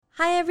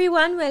Hi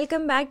everyone,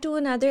 welcome back to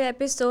another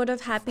episode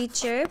of Happy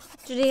Chirp.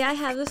 Today I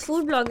have a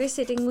food blogger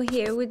sitting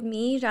here with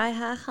me,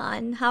 Raiha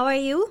Khan. How are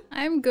you?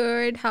 I'm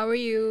good. How are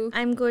you?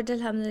 I'm good,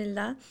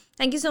 alhamdulillah.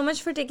 Thank you so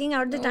much for taking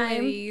out the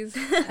time. Worries.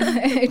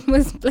 It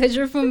was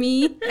pleasure for me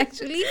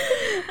actually.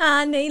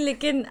 نہیں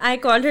لیکن I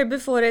called her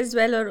before as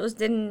well اور اس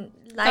دن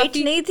light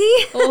نہیں تھی.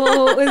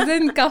 اس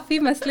دن کافی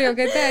مسئلے ہو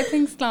گئے تھے. I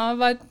think اسلام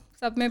آباد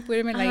سب میں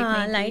پورے میں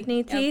لائٹ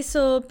نہیں تھی.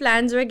 So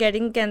plans were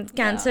getting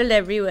cancelled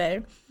everywhere.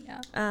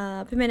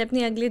 پھر میں نے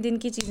اپنی اگلے دن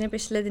کی چیزیں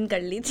پچھلے دن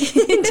کر لی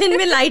تھی جن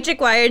میں لائٹ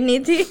ریکوائرڈ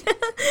نہیں تھی.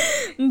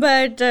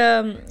 بٹ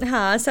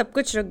ہاں سب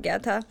کچھ رک گیا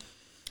تھا.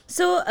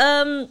 So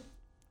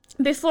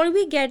before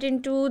we get in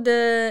to the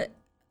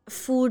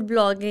food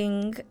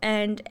blogging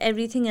and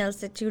every thing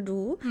else that you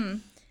do,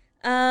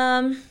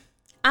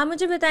 آپ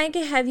مجھے بتائیں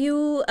کہ have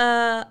you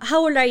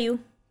how old are you?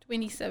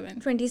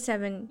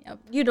 27.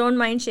 You don't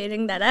mind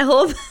sharing that, I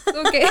hope.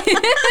 Okay.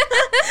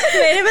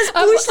 میرے بس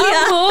پوچھ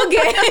لیا ہو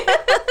گئے.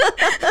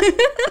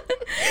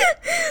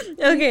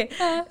 Okay.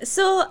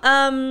 So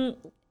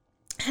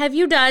have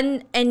you done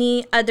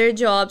any other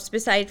jobs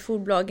besides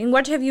food blogging?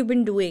 What have you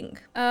been doing?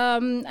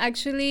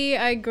 Actually,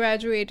 I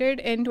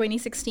graduated in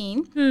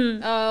 2016.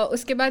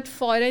 اس کے بعد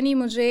فوراً ہی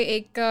مجھے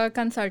ایک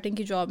کنسلٹنگ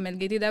کی جاب مل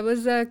گئی تھی. That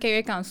was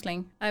career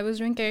counseling. I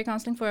was doing career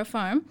counseling for a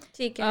firm.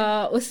 ٹھیک ہے.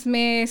 اس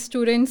میں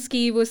اسٹوڈنٹس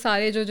کی وہ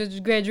سارے جو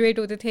گریجویٹ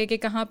ہوتے تھے کہ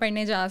کہاں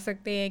پڑھنے جا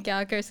سکتے ہیں,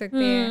 کیا کر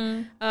سکتے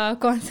ہیں,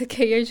 کون سے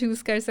کیریئر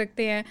چوز کر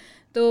سکتے ہیں.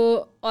 تو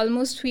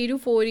آلموسٹ 3 to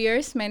 4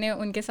 years میں نے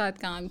ان کے ساتھ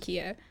کام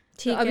کیا ہے.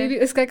 ابھی بھی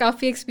اس کا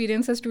کافی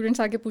ایکسپیرینس ہے. اسٹوڈنٹس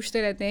آ کے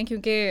پوچھتے رہتے ہیں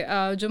کیونکہ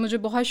جو مجھے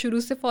بہت شروع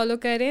سے فالو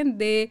کر رہے ہیں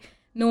دے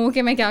نو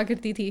کہ میں کیا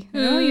کرتی تھی,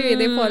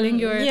 دے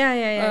فالوئنگ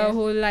یور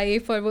ہول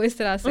لائف, اور وہ اس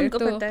طرح سے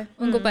تو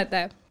ان کو پتہ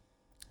ہے.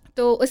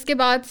 تو اس کے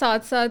بعد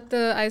ساتھ ساتھ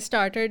آئی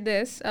اسٹارٹڈ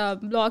دس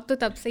بلاگ. تو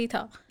تب سے ہی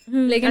تھا,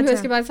 لیکن پھر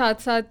اس کے بعد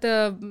ساتھ ساتھ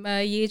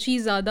یہ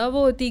چیز زیادہ وہ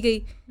ہوتی گئی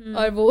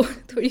اور وہ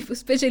تھوڑی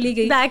اس پہ چلی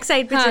گئی, بیک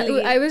سائڈ پہ چلی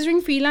گئی. I was doing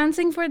free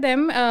lancing for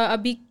them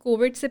ابھی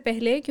کووڈ سے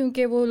پہلے,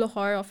 کیونکہ وہ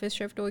لاہور آفس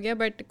شفٹ ہو گیا.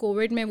 بٹ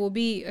کووڈ میں وہ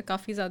بھی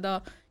کافی زیادہ,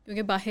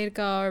 کیونکہ باہر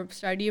کا اور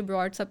اسٹڈی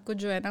ابراڈ سب کچھ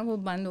جو ہے نا وہ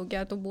بند ہو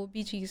گیا, تو وہ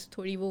بھی چیز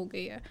تھوڑی وہ ہو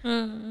گئی ہے.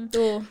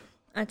 تو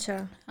اچھا,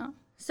 ہاں.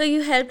 So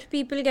you helped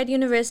people get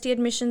university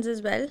admissions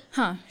as well?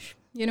 ہاں,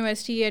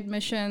 یونیورسٹی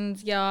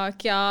ایڈمیشنز یا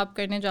کیا آپ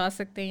کرنے جا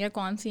سکتے ہیں, یا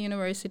کون سی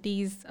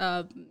یونیورسٹیز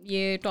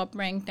یہ ٹاپ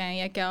رینکڈ ہیں,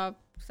 یا کیا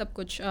سب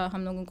کچھ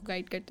ہم لوگوں کو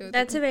گائڈ کرتے ہوتے.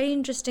 That's a very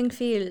interesting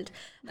field.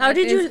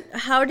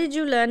 How did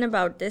you learn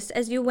about this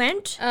as you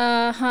went?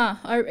 ہاں,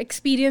 اور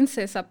ایکسپیرئنس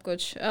ہے سب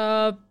کچھ.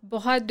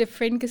 بہت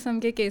ڈفرینٹ قسم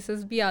کے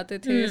کیسز بھی آتے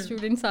تھے.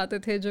 اسٹوڈنٹس آتے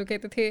تھے جو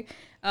کہتے تھے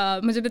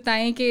مجھے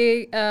بتائیں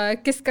کہ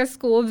کس کا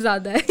اسکوپ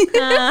زیادہ ہے.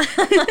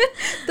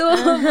 تو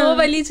وہ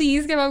والی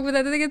چیز کہ آپ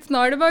بتاتے تھے کہ اٹس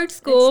ناٹ اباؤٹ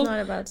اسکوپ,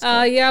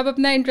 یا آپ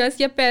اپنا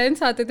انٹرسٹ, یا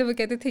پیرنٹس آتے تھے وہ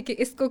کہتے تھے کہ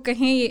اس کو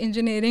کہیں یہ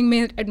انجینئرنگ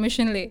میں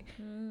ایڈمیشن لے.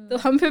 تو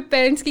ہم پھر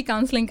پیرنٹس کی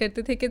کاؤنسلنگ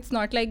کرتے تھے کہ اٹس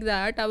ناٹ لائک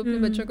دیٹ, آپ اپنے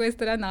بچوں کو اس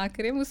طرح نہ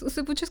کریں, اس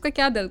سے پوچھو اس کا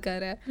کیا دل کر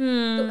رہا ہے.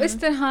 تو اس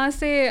طرح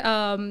سے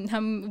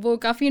ہم, وہ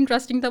کافی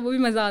انٹرسٹنگ تھا, وہ بھی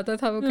مزہ آتا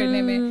تھا وہ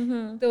کرنے میں.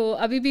 تو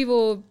ابھی بھی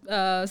وہ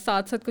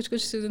ساتھ ساتھ کچھ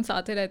اسٹوڈنٹس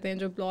آتے رہتے ہیں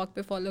جو بلاگ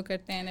پہ فالو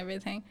کرتے ہیں every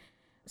thing.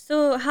 So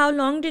how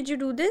long did you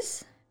do this?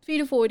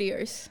 3 to 4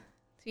 years.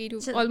 3 to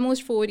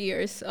almost 4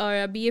 years. اور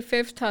ابھی یہ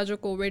 5th تھا جو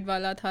کووڈ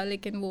والا تھا,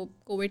 لیکن وہ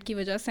کووڈ کی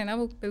وجہ سے نا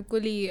وہ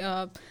بالکل ہی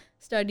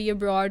اسٹڈی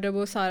ابراڈ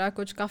وہ سارا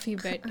کچھ کافی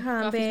کافی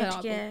خراب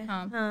ہو.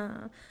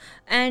 ہاں.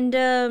 And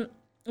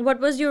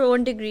what was your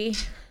own degree?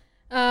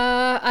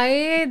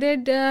 I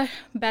did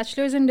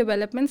bachelor's in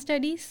development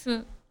studies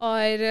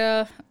اور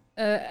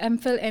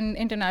MPhil in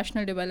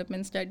international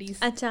development studies.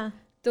 اچھا.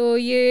 تو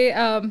یہ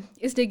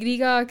اس ڈگری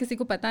کا کسی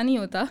کو پتہ نہیں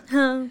ہوتا.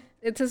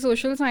 It's a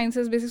social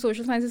sciences, basic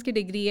social sciences کی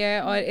ڈگری ہے.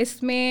 اور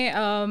اس میں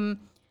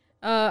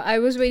آئی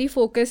واز ویری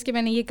فوکس کہ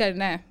میں نے یہ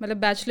کرنا ہے. مطلب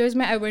بیچلرز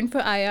میں I went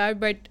for IR,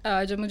 but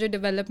جب مجھے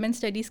ڈیولپمنٹ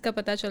اسٹڈیز کا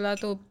پتہ چلا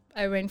تو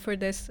آئی went for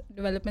this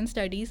development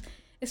studies.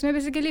 اس میں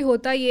بیسیکلی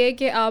ہوتا یہ ہے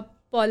کہ آپ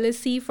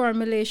پالیسی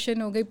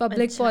فارمولیشن ہو گئی,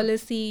 پبلک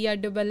پالیسی یا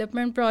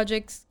ڈیولپمنٹ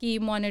پروجیکٹس کی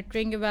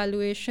مانیٹرنگ,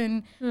 ایویلویشن,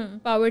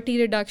 پاورٹی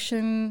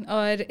ریڈکشن,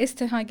 اور اس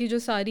طرح کی جو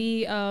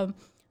ساری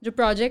جو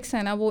پروجیکٹس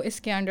ہیں نا وہ اس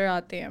کے انڈر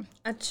آتے ہیں.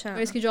 اچھا.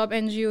 اور اس کی جاب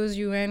NGOs,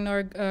 UN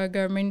اور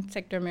گورنمنٹ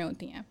سیکٹر میں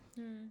ہوتی ہیں.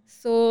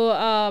 سو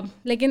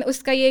لیکن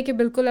اس کا یہ ہے کہ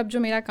بالکل اب جو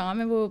میرا کام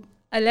ہے وہ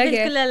الگ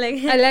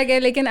ہے,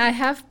 لیکن آئی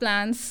ہیو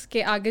پلانس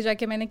کہ آگے جا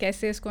کے میں نے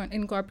کیسے اس کو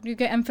انکارپوریٹ,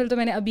 کیونکہ MPhil تو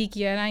میں نے ابھی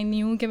کیا ہے, آئی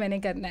نیو کہ میں نے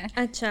کرنا ہے.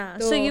 اچھا.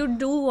 So you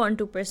do want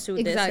to pursue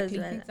this as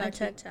well.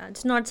 اچھا اچھا,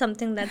 it's not some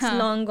thing that's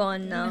long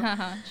gone now.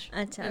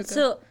 اچھا.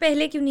 سو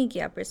پہلے کیوں نہیں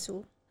کیا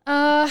پرسو؟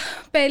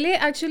 پہلے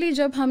ایکچولی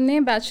جب ہم نے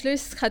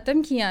بیچلرس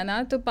ختم کیا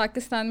نا تو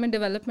پاکستان میں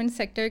ڈیولپمنٹ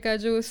سیکٹر کا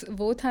جو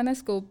وہ تھا نا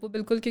اسکوپ, وہ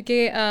بالکل,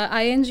 کیونکہ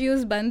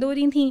INGOs بند ہو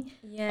رہی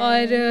تھیں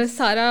اور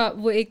سارا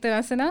وہ ایک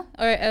طرح سے نا,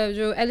 اور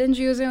جو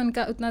LNGOs ہیں ان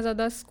کا اتنا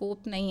زیادہ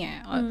اسکوپ نہیں ہے.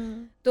 اور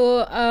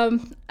تو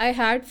I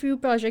had few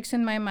projects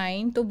in my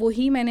mind, تو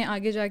وہی میں نے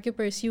آگے جا کے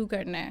پرسیو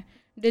کرنا ہے,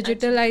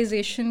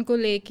 ڈیجیٹلائزیشن کو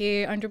لے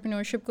کے,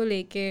 انٹرپرینورشپ کو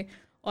لے کے,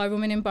 اور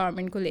وومن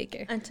امپاورمنٹ کو لے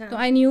کے. اچھا. تو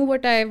I knew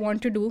what I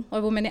want to do,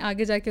 اور وہ میں نے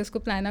آگے جا کے اس کو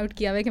پلان آؤٹ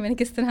کیا ہوا ہے کہ میں نے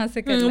کس طرح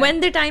سے کرنا ہے.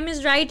 When the time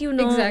is right, you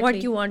know what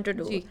you want to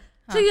do.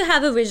 So you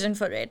have a vision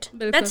for it.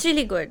 That's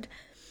really good.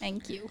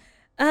 Thank you.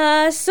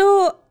 So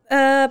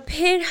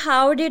pھر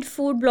how did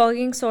food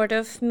blogging sort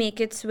of make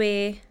its way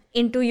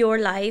into your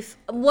life?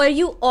 Were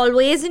you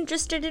always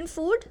interested in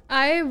food?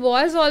 I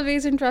was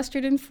always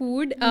interested in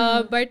food,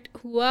 but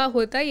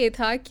ہوتا یہ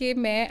تھا کہ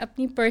میں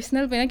اپنی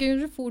personal پہ نا, کیونکہ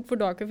مجھے فوڈ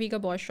فوٹوگرافی کا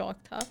بہت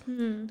شوق تھا,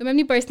 تو میں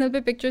اپنی پرسنل پہ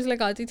پکچرز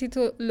لگاتی تھی,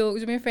 تو لوگ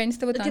جو میرے فرینڈس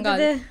تھے وہ تنگ آ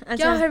گئے,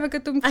 کیا ہر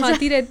وقت تم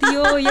کھاتی رہتی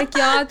ہو یا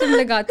کیا تم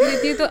لگاتی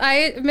رہتی ہو. تو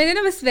میں نے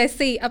نا بس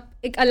ویسے ہی اب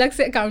ایک الگ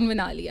سے اکاؤنٹ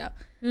بنا لیا.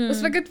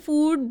 اس وقت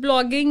فوڈ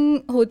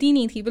بلاگنگ ہوتی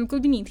نہیں تھی, بالکل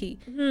بھی نہیں تھی,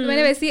 تو میں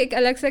نے ویسے ایک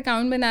الگ سے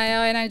اکاؤنٹ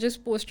بنایا and I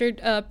just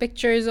posted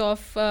pictures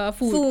of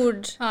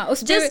food. ہاں,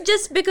 اس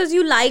just because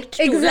you liked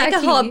to, like a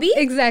hobby.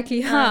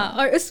 Exactly. ہاں,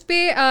 اور اس پہ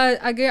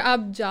اگر آپ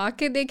جا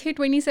کے دیکھیں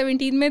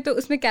 2017 میں تو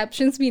اس میں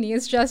کیپشنس بھی نہیں,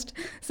 اٹس جسٹ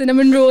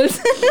سنمن رولس.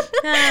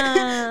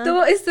 تو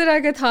وہ اس طرح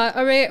کا تھا,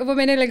 اور وہ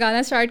میں نے لگانا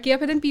اسٹارٹ کیا.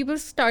 پھر دین پیپل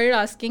اسٹارٹڈ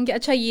آسکنگ کہ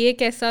اچھا یہ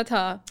کیسا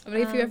تھا,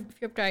 اف یو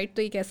ہیو ٹرائڈ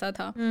تو یہ کیسا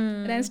تھا.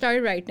 دین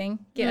اسٹارٹڈ رائٹنگ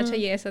کہ اچھا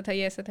یہ ایسا تھا,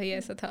 یہ ایسا تھا, یہ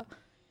ایسا تھا.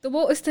 تو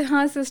وہ اس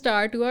طرح سے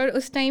اسٹارٹ ہوا, اور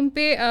اس ٹائم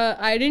پہ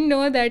I didn't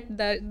know that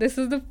this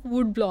is the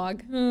food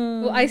blog.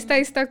 وہ آہستہ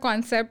آہستہ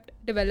کانسیپٹ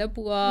ڈیولپ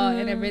ہوا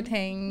اینڈ ایوری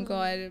تھنگ,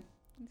 اور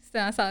اس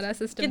طرح سارا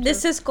system.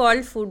 This is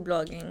called food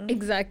blogging.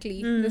 Exactly.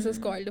 This is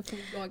called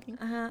food blogging.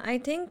 I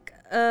think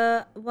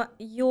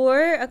your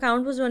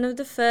account was one of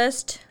the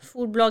first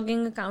food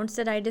blogging accounts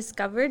that I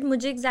discovered.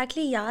 مجھے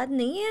exactly یاد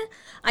نہیں ہے.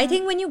 I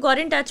think when you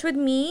got in touch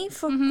with me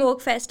for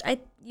Coke Fest,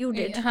 you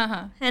did.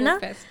 ہے نا?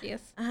 Coke Fest,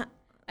 yes.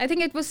 I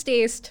think it was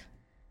Taste.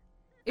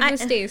 It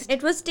was Taste.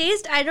 It was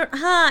Taste.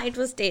 It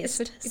was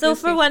Taste. So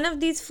for one of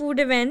these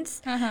food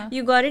events,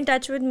 you got in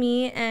touch with me,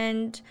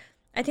 and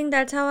I think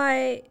that's how I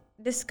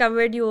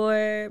discovered your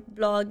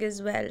blog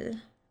as well.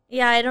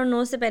 Yeah, I don't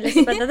know, سے پہلے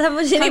سے پتا تھا,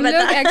 مجھے نہیں پتا. ہم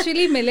لوگ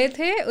ایکچولی ملے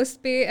تھے اس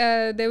پہ.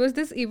 there was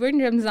this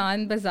event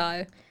رمضان بازار,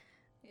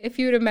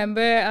 if you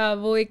remember.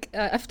 وہ ایک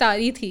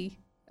افطاری تھی.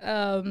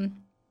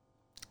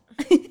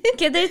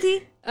 کدھر تھی؟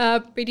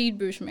 پیٹیٹ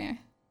بروش میں.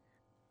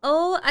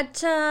 او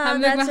اچھا,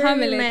 ہم لوگ وہاں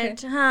ملے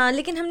تھے. ہاں,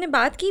 لیکن ہم نے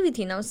بات کی بھی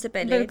تھی نا اس سے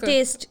پہلے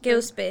ٹیسٹ کے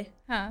اس پہ.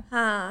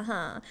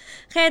 ہاں.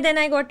 خیر, دین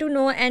I got to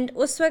know, and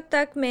اس وقت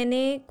تک میں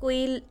نے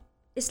کوئی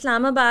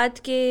اسلام آباد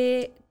کے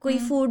کوئی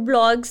فوڈ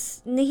بلاگس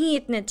نہیں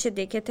اتنے اچھے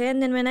دیکھے تھے.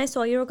 And then when I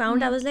so your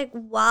account I was like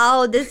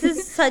wow, this is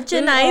such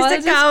a nice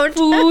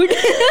account.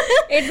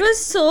 It was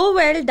so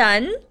well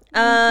done.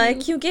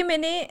 کیونکہ میں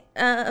نے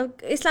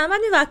اسلام آباد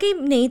میں واقعی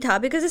نہیں تھا,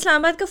 بیکاز اسلام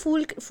آباد کا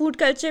فوڈ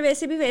کلچر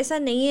ویسے بھی ویسا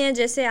نہیں ہے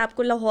جیسے آپ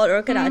کو لاہور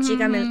اور کراچی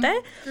کا ملتا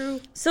ہے.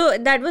 So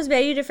that was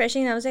very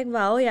refreshing. I was like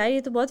wow یار,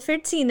 یہ تو بہت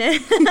فٹ سین ہے.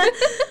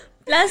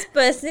 پلس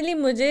پرسنلی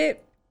مجھے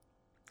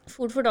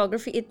فوڈ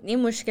فوٹوگرافی اتنی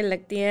مشکل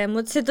لگتی ہے,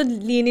 مجھ سے تو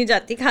لی نہیں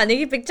جاتی کھانے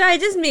کی picture. I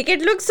just make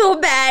it look so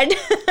bad.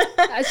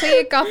 اچھا,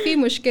 یہ کافی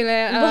مشکل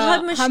ہے.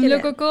 بہت مشکل. ہم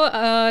لوگوں کو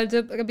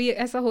جب کبھی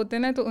ایسا ہوتا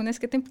ہے نا تو انہیں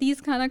کہتے ہیں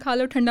پلیز کھانا کھا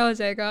لو, ٹھنڈا ہو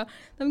جائے گا.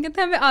 تو ہم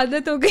کہتے ہیں ہمیں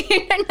عادت ہو گئی ہے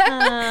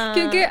ٹھنڈا,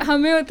 کیونکہ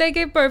ہمیں ہوتا ہے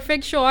کہ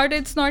perfect shot.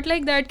 It's not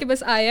like that کہ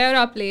بس آیا اور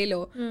آپ لے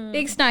لو.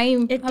 ٹیکس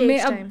ٹائم ہمیں.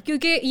 اب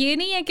کیونکہ یہ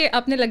نہیں ہے کہ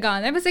آپ نے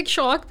لگانا ہے, بس ایک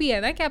شوق بھی ہے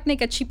نا کہ آپ نے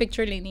ایک اچھی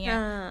پکچر لینی ہے,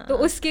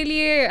 تو اس کے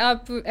لیے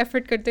آپ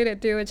ایفرٹ کرتے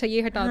رہتے ہو. اچھا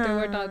یہ ہٹاتے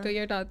ہو,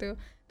 یہ ہٹاتے ہو,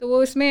 تو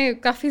وہ اس میں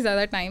کافی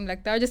زیادہ ٹائم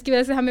لگتا ہے. اور جس کی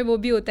وجہ سے ہمیں وہ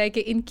بھی ہوتا ہے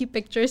کہ ان کی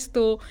پکچرس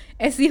تو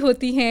ایسی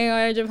ہوتی ہیں,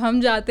 اور جب ہم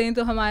جاتے ہیں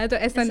تو ہمارا تو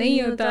ایسا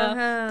نہیں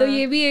ہوتا. تو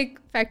یہ بھی ایک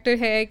فیکٹر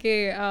ہے کہ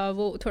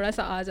وہ تھوڑا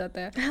سا آ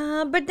جاتا ہے.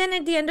 ہاں, but then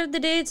at the end of the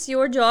day it's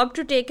your job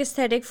to take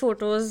ایسthetic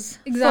photos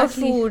for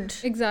food.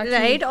 Exactly.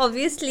 Right?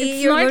 Obviously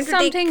you're going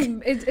to take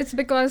it's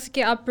because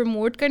کہ آپ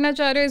پروموٹ کرنا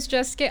چاہ رہے ہو. It's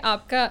just کہ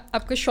آپ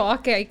کا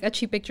شوق ہے ایک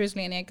اچھی پکچرز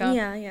لینے کا.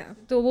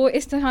 تو وہ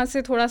اس طرح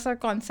سے تھوڑا سا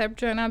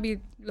کانسیپٹ جو ہے نا ابھی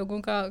لوگوں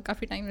کا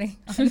کافی ٹائم لگے,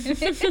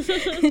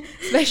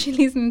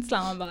 اسپیشلی ان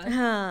اسلام آباد.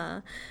 ہاں,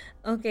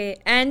 okay.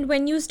 And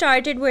when you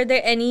started were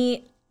there any,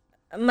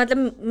 مطلب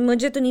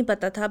مجھے تو نہیں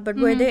پتا تھا,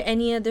 but were there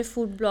any other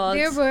food blogs?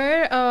 There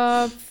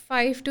were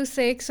 5 to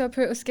 6, اور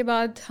پھر اس کے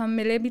بعد ہم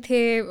ملے بھی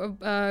تھے.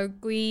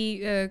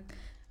 کوئی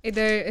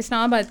ادھر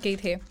اسلام آباد کے ہی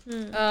تھے.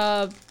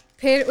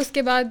 پھر اس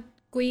کے بعد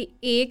کوئی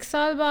 1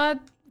 سال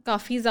بعد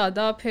کافی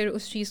زیادہ پھر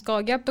اس چیز کا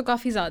ہو گیا. اب تو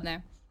کافی زیادہ ہیں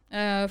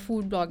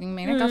فوڈ بلاگنگ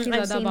میں نا, کافی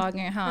زیادہ بھاگ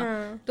ہیں. ہاں,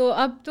 تو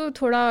اب تو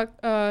تھوڑا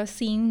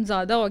سین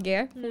زیادہ ہو گیا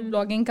ہے فوڈ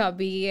بلاگنگ کا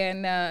بھی,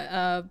 اینڈ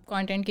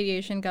کانٹینٹ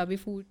کریشن کا بھی,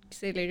 فوڈ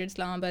سے ریلیٹڈ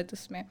اسلام آباد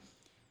اس میں.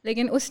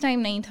 لیکن اس ٹائم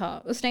نہیں تھا.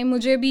 اس ٹائم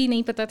مجھے بھی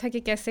نہیں پتا تھا کہ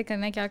کیسے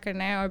کرنا ہے, کیا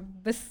کرنا ہے, اور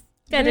بس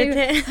کر رہے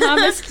تھے. ہاں,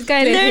 بس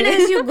کر رہے تھے. Learn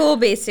as you go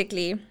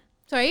basically.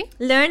 Sorry?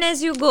 Learn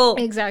as you go.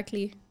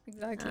 Exactly.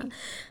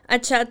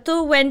 اچھا,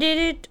 تو when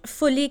did it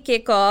fully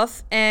kick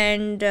off,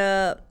 and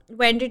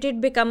when did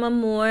it become a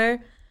more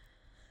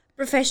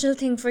professional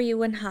thing for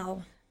you, and how?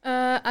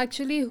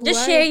 Actually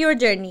just share your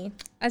journey.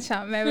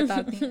 اچھا, میں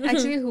بتاتی ہوں.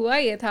 Actually ہوا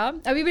یہ تھا,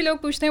 ابھی بھی لوگ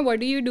پوچھتے ہیں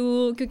what do you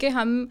do, کیونکہ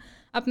ہم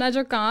اپنا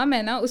جو کام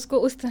ہے نا اس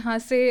کو اس طرح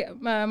سے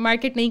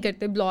مارکیٹ نہیں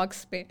کرتے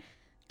بلاگس پہ.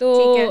 تو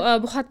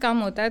بہت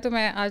کام ہوتا ہے, تو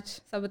میں آج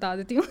سب بتا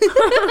دیتی ہوں.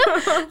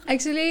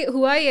 ایکچولی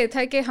ہوا یہ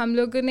تھا کہ ہم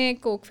لوگوں نے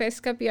کوک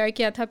فیسٹ کا PR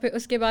کیا تھا, پھر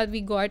اس کے بعد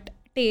وی گاٹ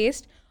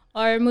ٹیسٹ,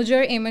 اور مجھے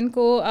اور ایمن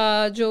کو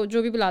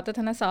جو بھی بلاتا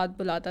تھا نا ساتھ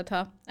بلاتا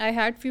تھا. I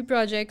had few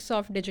projects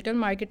of digital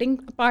marketing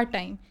part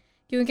time,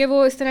 کیونکہ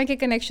وہ اس طرح کے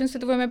کنیکشنس تھے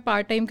تو وہ میں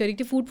پارٹ ٹائم کری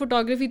تھی. فوڈ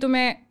فوٹوگرافی تو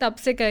میں تب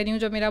سے کر رہی ہوں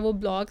جب میرا وہ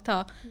بلاگ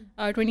تھا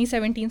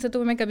 2017 سے, تو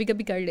وہ میں کبھی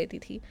کبھی کر لیتی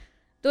تھی.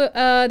 تو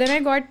دین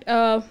I got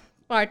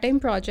part time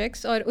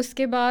projects. اور اس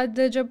کے بعد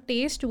جب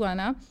ٹیسٹ ہوا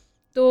نا,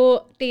 تو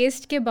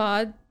ٹیسٹ کے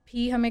بعد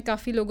بھی ہمیں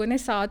کافی لوگوں نے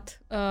ساتھ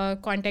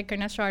کانٹیکٹ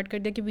کرنا اسٹارٹ کر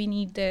دیا کہ وی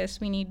نیڈ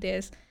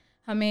دس,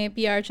 ہمیں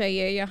PR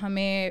چاہیے, یا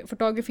ہمیں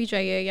فوٹوگرافی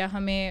چاہیے, یا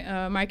ہمیں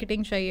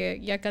مارکیٹنگ چاہیے,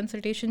 یا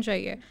کنسلٹیشن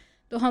چاہیے.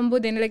 تو ہم وہ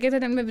دینے لگے تھے.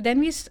 دین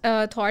وی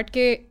تھاٹ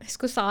کہ اس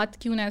کو ساتھ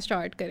کیوں نہ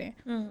اسٹارٹ کریں,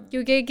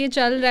 کیونکہ یہ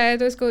چل رہا ہے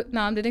تو اس کو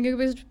نام دیتے ہیں.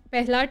 کیونکہ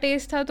پہلا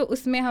ٹیسٹ تھا تو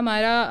اس میں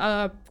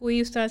ہمارا کوئی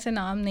اس طرح سے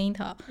نام نہیں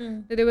تھا,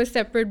 تو دے ور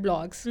سیپریٹ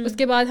بلاگس. اس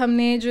کے بعد ہم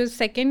نے جو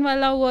سیکنڈ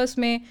والا ہوا اس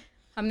میں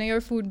ہم نے یور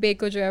فوڈ بیک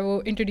کو جو ہے وہ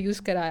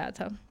انٹروڈیوس کرایا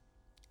تھا.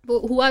 وہ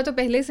ہوا تو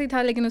پہلے سے ہی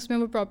تھا, لیکن اس میں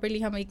وہ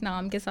پراپرلی ہم ایک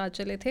نام کے ساتھ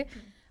چلے تھے.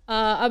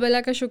 اب اللہ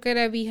کا شکر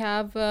ہے وی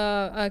ہیو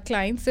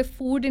کلائنٹس صرف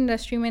فوڈ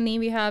انڈسٹری میں نہیں,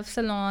 we have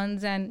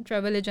سلونز and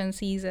travel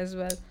agencies as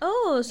well.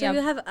 Oh so you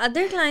have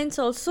other clients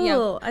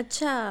also.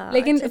 اچھا,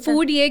 لیکن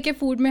فوڈ یہ کہ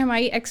فوڈ میں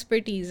ہماری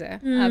ایکسپرٹیز ہے,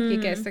 آپ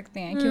یہ کہہ سکتے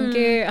ہیں,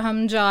 کیونکہ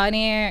ہم جا رہے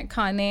ہیں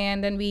کھانے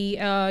and then we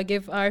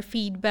give are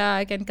feed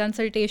back and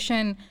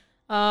consultation.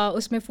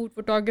 اس میں فوڈ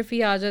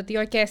فوٹوگرافی آ جاتی ہے,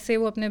 اور کیسے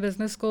وہ اپنے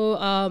بزنس کو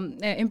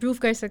امپروو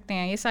کر سکتے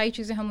ہیں, یہ ساری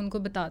چیزیں ہم ان کو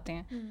بتاتے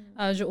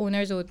ہیں. جو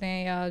اونرز ہوتے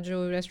ہیں یا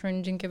جو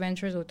ریسٹورینٹ جن کے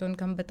وینچرز ہوتے ہیں ان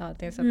کو ہم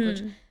بتاتے ہیں سب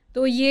کچھ.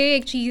 تو یہ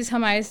ایک چیز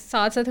ہمارے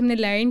ساتھ ساتھ ہم نے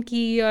لرن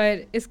کی, اور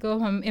اس کو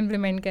ہم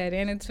امپلیمنٹ کر رہے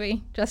ہیں. اٹس ویری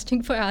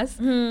انٹرسٹنگ فار اس,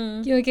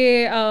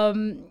 کیونکہ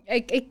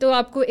ایک تو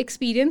آپ کو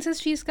ایکسپیرینس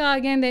اس چیز کا آ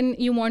گیا, and then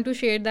you want to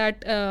share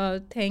that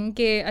thing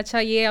کہ اچھا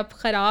یہ اب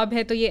خراب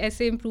ہے تو یہ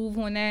ایسے امپروو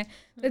ہونا ہے.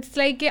 اٹس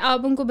لائک کہ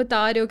آپ ان کو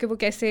بتا رہے ہو کہ وہ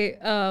کیسے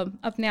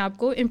اپنے آپ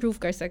کو امپروو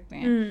کر سکتے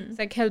ہیں. It's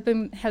like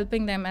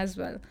helping them as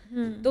well.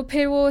 تو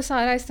پھر وہ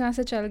سارا اس طرح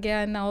سے چل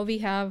گیا. Now we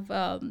have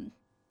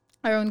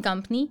our own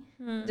company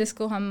جس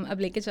کو ہم اب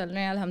لے کے چل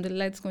رہے ہیں. الحمد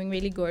للہ it's going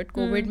very good.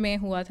 Covid میں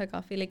ہوا تھا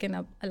کافی, لیکن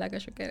اب اللہ کا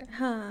شکر ہے.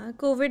 ہاں,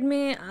 کووڈ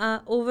میں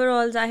اوور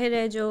آل ظاہر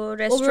ہے جو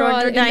ریسٹورینٹ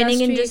اور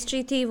ڈائننگ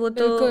انڈسٹری تھی وہ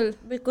تو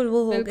بالکل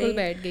وہ ہو گئی,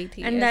 بیٹھ گئی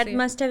تھی, and that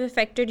must have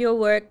affected your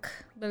work.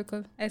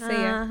 بالکل ایسے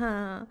ہی ہے.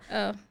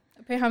 ہاں,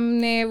 پھر ہم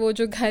نے وہ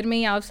جو گھر میں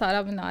ہی آپ سارا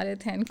بنا رہے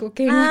تھے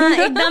کوکنگ,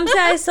 ایک دم سے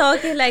آئی سو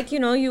کہ like you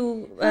know you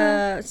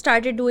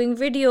started doing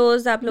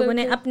videos. آپ لوگوں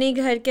نے اپنے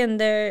گھر کے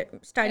اندر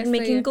start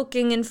making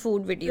cooking and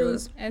food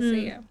videos. ایسے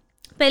ہی ہے.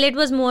 پہلے it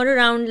was more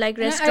around like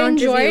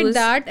restaurant reviews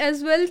that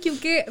as well,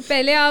 کیونکہ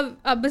پہلے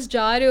آپ بس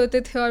جا رہے ہوتے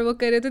تھے اور وہ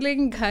کر رہے تھے,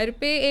 لیکن گھر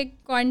پہ ایک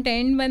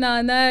کانٹینٹ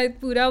بنانا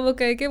پورا وہ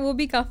کر کے وہ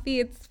بھی کافی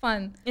اٹس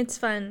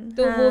فن.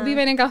 تو وہ بھی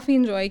میں نے کافی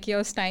انجوائے کیا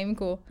اس ٹائم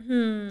کو.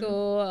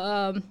 تو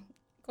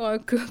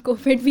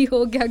کووڈ بھی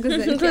ہو گیا,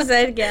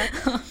 گزر گیا.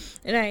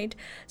 Right.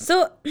 So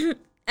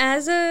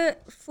as a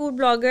food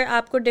blogger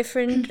آپ کو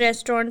ڈفرینٹ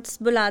ریسٹورینٹس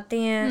بلاتے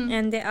ہیں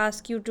and they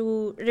ask you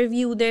to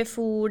review their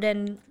food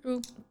and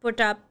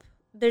put up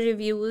the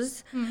reviews.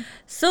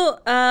 So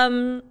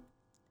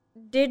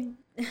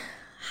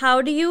how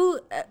do you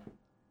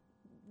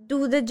do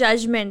the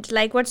judgment,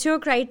 like what's your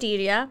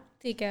criteria?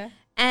 ٹھیک ہے.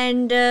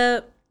 And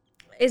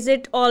is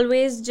it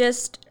always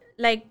just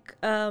like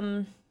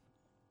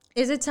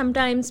is it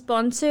sometimes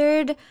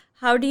sponsored?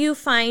 How do you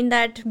find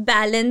that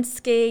balance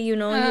ke you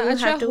know you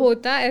اچھا have to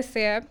ہوتا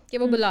ایسے ہے کہ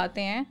وہ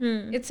بلاتے ہیں,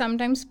 it's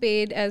sometimes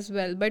paid as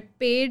well, but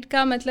paid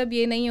کا مطلب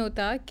یہ نہیں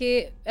ہوتا کہ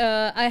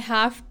I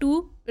have to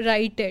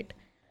write it.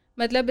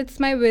 مطلب it's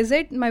my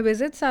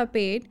visits are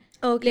paid.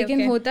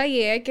 لیکن ہوتا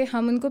یہ ہے کہ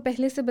ہم ان کو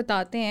پہلے سے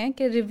بتاتے ہیں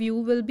کہ review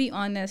will be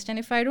honest, and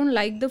if I don't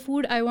like the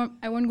food I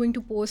want going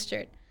to post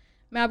it.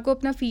 میں آپ کو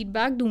اپنا فیڈ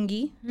بیک دوں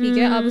گی, ٹھیک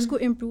ہے, آپ اس کو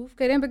امپروو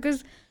کریں.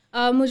 بیکاز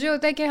مجھے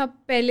ہوتا ہے کہ آپ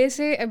پہلے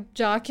سے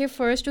جا کے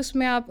فرسٹ اس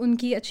میں آپ ان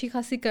کی اچھی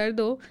خاصی کر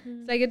دو.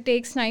 Like it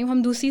takes time.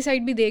 ہم دوسری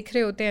سائڈ بھی دیکھ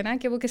رہے ہوتے ہیں نا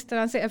کہ وہ کس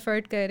طرح سے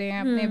ایفرٹ کر رہے ہیں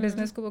اپنے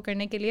بزنس کو وہ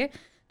کرنے کے لیے,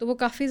 تو وہ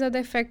کافی زیادہ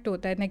افیکٹ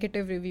ہوتا ہے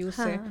نیگیٹیو ریویوز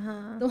سے.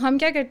 تو ہم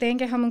کیا کرتے ہیں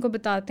کہ ہم ان کو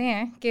بتاتے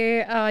ہیں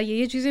کہ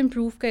یہ چیزیں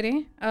امپروو کریں,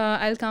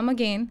 آئی ول کم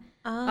اگین,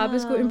 آپ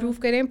اس کو امپروو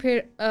کریں. پھر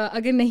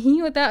اگر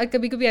نہیں ہوتا,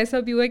 کبھی کبھی ایسا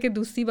بھی ہوا ہے کہ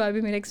دوسری بار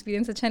بھی میرا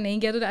ایکسپیرینس اچھا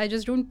نہیں گیا, تو I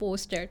just don't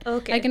post it,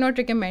 I can not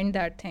recommend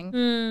that thing.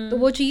 تو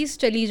وہ چیز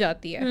چلی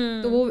جاتی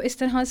ہے. تو وہ اس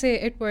طرح سے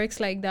اٹ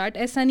ورکس لائک دیٹ.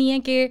 ایسا نہیں ہے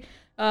کہ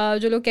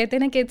جو لوگ کہتے ہیں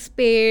نا کہ اٹس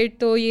پیڈ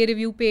تو یہ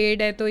ریویو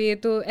پیڈ ہے, تو یہ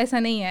تو ایسا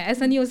نہیں ہے.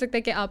 ایسا نہیں ہو سکتا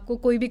کہ آپ کو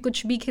کوئی بھی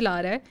کچھ بھی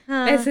کھلا رہا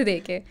ہے پیسے دے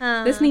کے.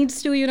 This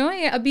needs to you know.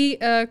 ابھی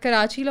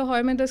کراچی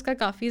لاہور میں تو اس کا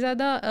کافی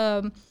زیادہ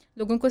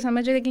لوگوں کو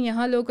سمجھ ہے, لیکن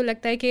یہاں لوگوں کو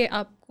لگتا ہے کہ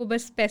آپ کو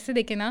بس پیسے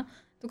دے کے نا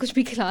تو کچھ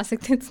بھی کھلا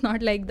سکتے ہیں. It's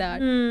not like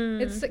that.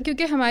 It's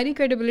کیونکہ ہماری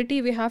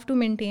credibility we have to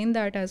maintain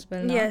that as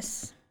well.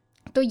 Yes.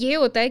 تو یہ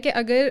ہوتا ہے کہ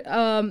اگر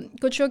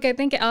کچھ لوگ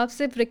کہتے ہیں کہ آپ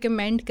صرف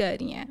ریکمینڈ کر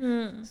رہی ہیں.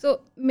 سو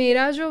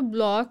میرا جو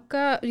بلاگ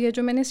کا یہ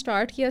جو میں نے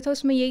اسٹارٹ کیا تھا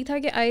اس میں یہی تھا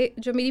کہ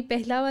جو میری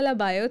پہلا والا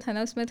بایو تھا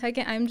نا, اس میں تھا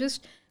کہ I am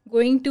just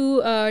going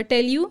to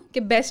tell you کہ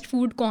بیسٹ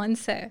فوڈ کون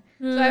سا ہے.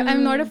 So I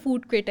am not a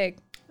food Currituck.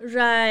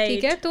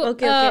 ٹھیک ہے. تو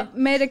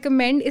میں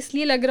ریکمینڈ اس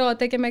لیے لگ رہا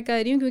ہوتا ہے کہ میں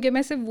کر رہی ہوں کیونکہ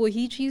میں صرف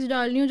وہی چیز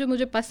ڈال رہی ہوں جو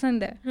مجھے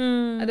پسند ہے.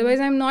 Otherwise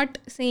I am not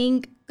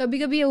seeing. کبھی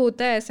کبھی یہ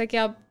ہوتا ہے ایسا کہ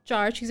آپ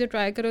 4 چیزیں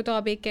ٹرائی کرو تو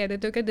آپ ایک کہہ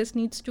دیتے ہو کہ دس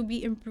نیڈس ٹو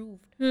بی امپرووڈ.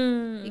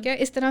 ٹھیک ہے,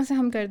 اس طرح سے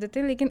ہم کر دیتے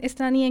ہیں. لیکن اس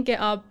طرح نہیں ہے کہ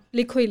آپ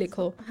لکھو ہی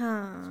لکھو.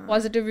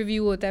 پازیٹیو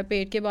ریویو ہوتا ہے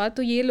پیٹ کے بعد.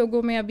 تو یہ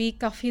لوگوں میں ابھی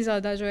کافی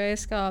زیادہ جو ہے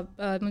اس کا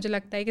مجھے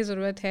لگتا ہے کہ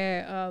ضرورت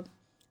ہے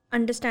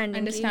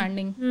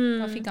انڈرسٹینڈنگ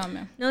کافی کم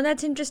ہے. نو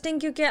دیٹس انٹرسٹنگ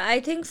کیونکہ آئی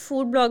تھنک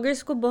فوڈ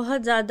بلاگرس کو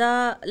بہت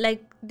زیادہ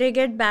like they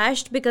get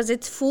بیشڈ because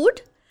it's food.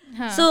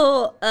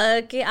 سو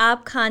کہ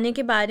آپ کھانے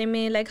کے بارے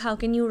میں like how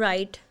can you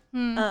right,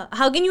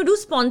 how can you do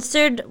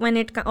sponsored when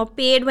it or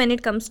paid when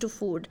it comes to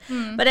food?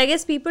 But I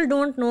guess people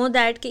don't know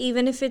that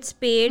even if it's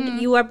paid,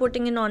 you are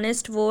putting in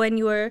honest wo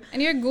and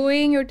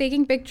you're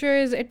taking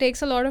pictures. It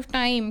takes a lot of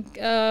time.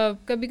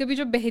 کبھی کبھی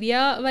جو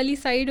بحریہ والی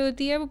side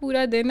ہوتی ہے وہ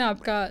پورا دن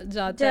آپ کا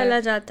چلا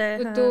جاتا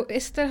ہے. تو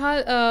اس طرح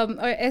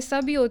اور ایسا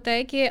بھی ہوتا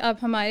ہے کہ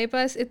اب ہمارے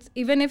پاس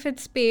even if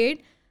it's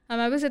paid,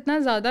 ہمارے پاس اتنا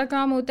زیادہ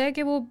کام ہوتا ہے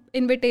کہ وہ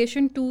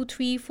انویٹیشن 2,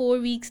 3, 4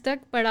 ویکس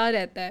تک پڑا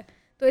رہتا ہے.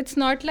 تو اٹس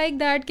ناٹ لائک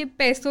دیٹ کہ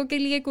پیسوں کے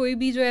لیے کوئی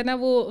بھی جو ہے نا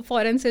وہ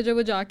فوراً سے جو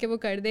وہ جا کے وہ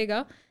کر دے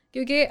گا.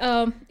 کیونکہ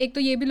ایک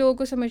تو یہ بھی لوگوں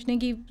کو سمجھنے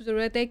کی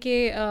ضرورت ہے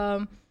کہ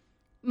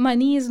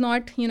منی از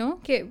ناٹ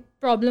کہ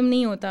پرابلم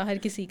نہیں ہوتا ہر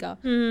کسی کا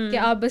کہ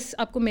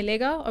آپ کو ملے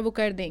گا اور وہ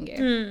کر دیں گے.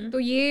 تو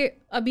یہ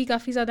ابھی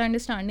کافی زیادہ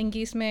انڈرسٹینڈنگ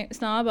کی اس میں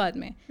اسلام آباد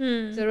میں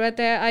ضرورت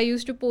ہے. I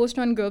use to post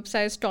on groups,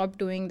 I stop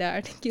doing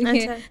that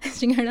کیونکہ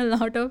a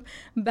lot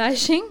of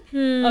bashing.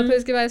 اور پھر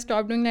اس کے بعد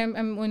stop doing. I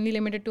am only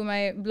limited to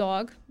my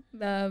blog.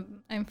 I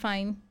am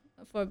fine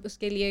for اس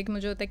کے لیے کہ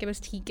مجھے ہوتا ہے کہ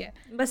بس ٹھیک ہے,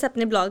 بس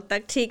اپنے بلاگ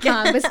تک ٹھیک ہے,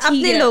 ہاں بس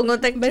اپنے لوگوں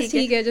تک بس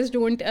ٹھیک ہے. جسٹ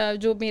ڈونٹ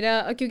جو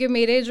میرا کیونکہ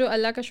میرے جو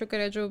اللہ کا شکر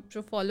ہے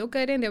جو فالو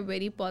کر رہے ہیں they are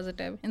very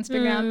positive.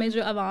 Instagram میں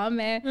جو عوام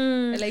ہے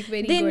like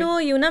very they know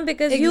you na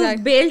because you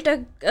built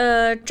a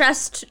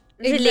trust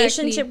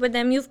relationship with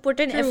them, you've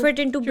put an effort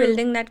into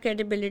building that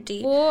credibility.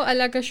 وہ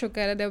اللہ کا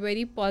شکر ہے, they are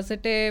very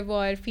positive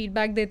اور feed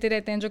back دیتے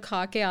رہتے ہیں جو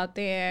کھا کے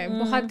آتے ہیں.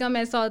 بہت کم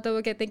ایسا ہوتا ہے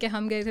وہ کہتے ہیں کہ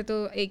ہم گئے تھے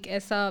تو ایک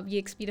ایسا یہ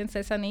ایکسپیرینس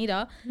ایسا نہیں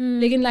رہا,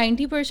 لیکن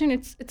 90%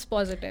 it's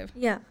positive.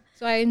 Yeah.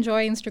 So I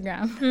enjoy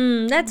Instagram.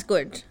 That's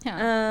good.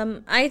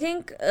 I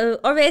think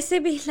اور ویسے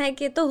بھی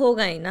like یہ تو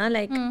ہوگا ہی نا,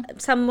 like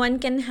someone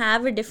can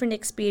have a different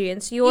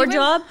experience. Your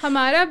job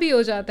ہمارا بھی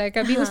ہو جاتا ہے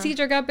کبھی اسی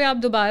جگہ پہ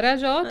آپ دوبارہ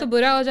جاؤ تو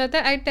برا ہو جاتا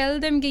ہے. I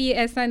tell them کہ یہ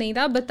ایسا نہیں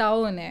تھا,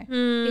 بتاؤ انہیں.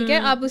 ٹھیک ہے,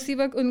 آپ اسی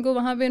وقت ان کو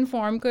وہاں پہ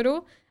انفارم کرو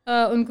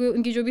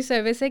ان کی جو بھی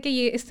سروس ہے کہ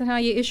یہ اس طرح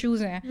یہ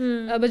ایشوز ہیں,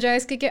 بجائے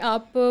اس کے کہ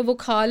آپ وہ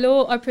کھا لو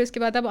اور پھر اس کے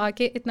بعد آپ آ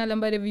کے اتنا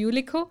لمبا ریویو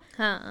لکھو,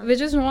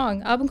 وچ از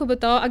رانگ. آپ ان کو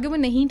بتاؤ, اگر وہ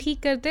نہیں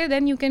ٹھیک کرتے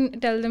then you can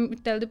tell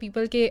the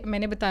people کہ میں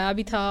نے بتایا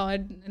بھی تھا اور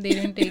دے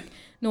ڈنٹ ٹیک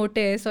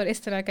نوٹس اور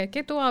اس طرح کر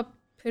کے, تو آپ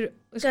پھر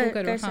اس کو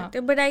کرو سکتے.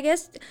 بٹ آئی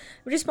گیس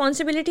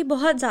رسپانسبلٹی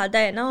بہت زیادہ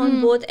ہے نا on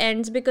both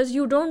ends, because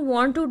you don't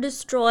want to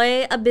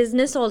destroy a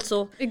business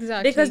also.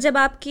 Because جب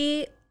آپ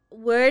کی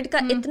ورڈ کا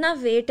اتنا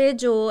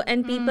ویٹیج ہو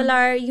and people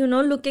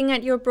are looking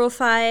at your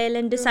profile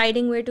and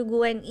deciding where to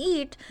go and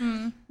eat,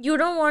 you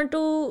don't want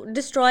to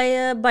destroy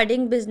a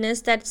budding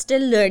business that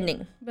still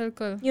learning.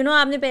 بالکل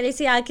آپ نے پہلے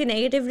سے آ کے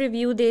نیگیٹو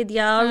ریویو دے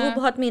دیا اور وہ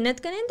بہت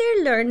محنت کریں, دے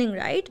آر لرننگ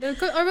رائٹ.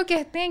 بالکل. اور وہ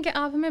کہتے ہیں کہ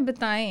آپ ہمیں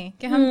بتائیں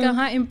کہ ہم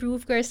کہاں امپروو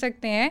کر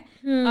سکتے ہیں,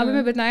 آپ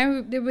ہمیں بتائیں.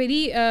 دے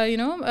ویری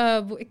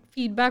وہ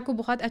فیڈ بیک کو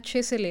بہت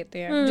اچھے سے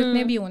لیتے ہیں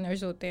جتنے بھی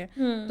اونرز ہوتے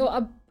ہیں. تو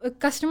اب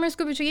کسٹمرس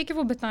کو بھی چاہیے کہ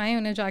وہ بتائیں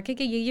انہیں جا کے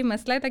کہ یہ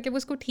مسئلہ ہے, تاکہ وہ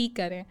اس کو ٹھیک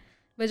کریں,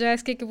 بجائے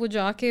اس کے کہ وہ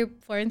جا کے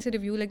فوراً سے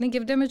ریویو لکھنے.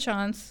 Give them a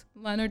chance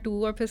 1 or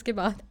 2 اور پھر اس کے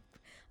بعد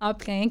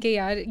آپ کہیں کہ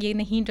یار یہ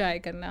نہیں ٹرائی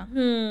کرنا,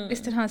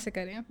 اس طرح سے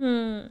کریں.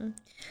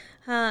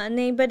 ہاں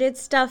نہیں, but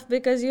it's tough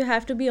because you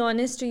have to be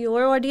honest to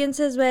your audience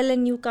as well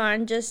and you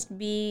can't just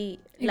be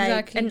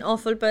like an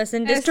awful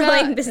person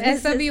destroying business.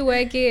 ایسا بھی ہوا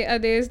ہے کہ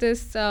دیر از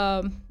دس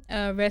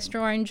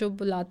ریسٹورینٹ جو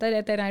بلاتا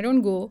رہتا ہے, I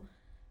don't go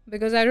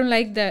because I don't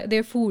like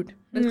their food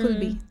بالکل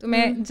بھی, تو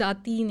میں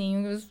جاتی ہی نہیں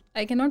ہوں.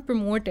 I can not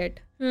promote it.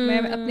 میں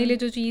اپنے لیے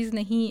جو چیز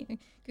نہیں,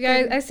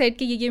 کیونکہ آئی سیٹ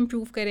کہ یہ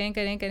امپروو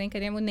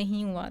کریں وہ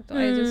نہیں ہوا, تو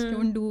I just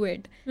don't do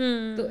it.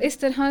 تو اس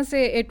طرح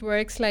سے اٹ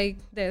ورکس لائک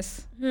دس.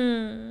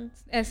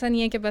 ایسا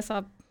نہیں ہے کہ بس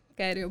آپ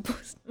کہہ رہے ہو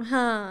پوسٹ.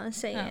 ہاں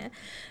صحیح ہے.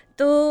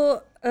 تو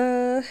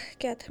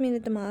کیا تھا میرے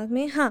دماغ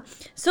میں, ہاں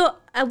so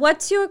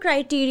what's your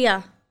criteria,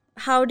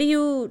 how do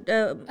you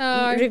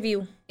review?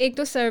 ایک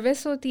تو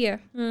سروس ہوتی ہے,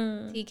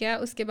 ٹھیک ہے,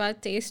 اس کے بعد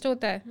ٹیسٹ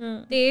ہوتا ہے.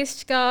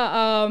 ٹیسٹ کا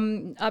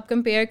آپ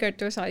کمپیئر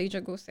کرتے ہو ساری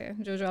جگہوں سے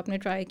جو آپ نے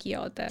ٹرائی کیا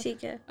ہوتا ہے,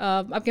 ٹھیک ہے,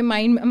 آپ کے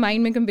مائنڈ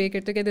میں کمپیئر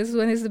کرتے ہو کہ this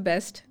one is the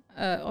best.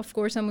 Of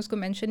course ہم اس کو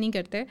مینشن نہیں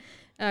کرتے.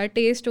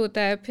 ٹیسٹ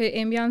ہوتا ہے, پھر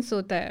ایمبیانس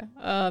ہوتا ہے,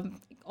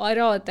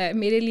 اورا ہوتا ہے.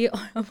 میرے لیے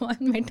اورا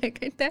بہت میٹر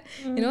کرتا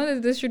ہے,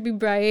 دس شوڈ بی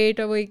برائٹ,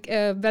 اور وہ ایک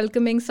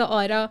ویلکمنگ سا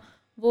اورا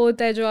وہ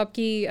ہوتا ہے جو آپ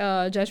کی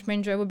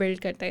ججمنٹ جو ہے وہ بلڈ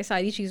کرتا ہے,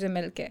 ساری چیزیں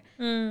مل کے.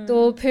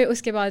 تو پھر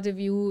اس کے بعد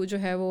ریویو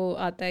جو ہے وہ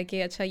آتا ہے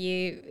کہ اچھا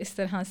یہ اس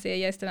طرح سے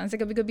یا اس طرح سے.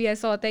 کبھی کبھی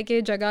ایسا ہوتا ہے کہ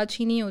جگہ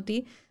اچھی نہیں ہوتی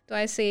تو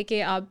ایسے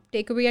کہ آپ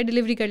ٹیک اوے یا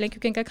ڈلیوری کر لیں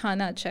کیونکہ ان کا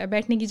کھانا اچھا ہے,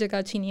 بیٹھنے کی جگہ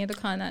اچھی نہیں ہے تو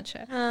کھانا اچھا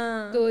ہے.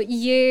 تو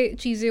یہ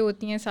چیزیں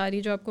ہوتی ہیں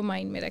ساری جو آپ کو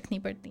مائنڈ میں رکھنی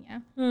پڑتی ہیں.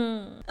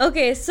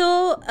 Okay, so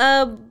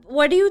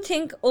what do you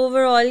think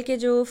overall کہ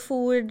جو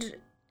فوڈ,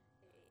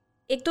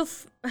 ایک تو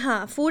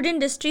ہاں فوڈ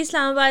انڈسٹری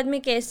اسلام آباد میں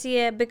کیسی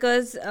ہے,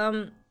 because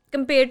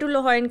compare to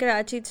Lahore and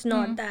Karachi it's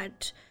not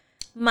that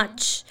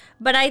much,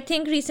 but I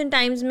think recent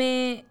times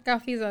میں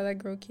کافی زیادہ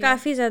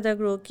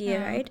گرو کی ہے,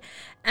 right.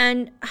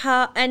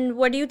 And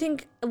what do you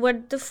think what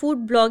the food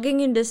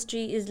blogging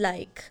industry is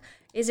like,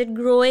 is it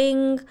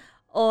growing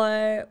اور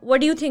what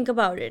do you think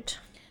about it?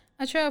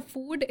 اچھا,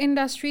 food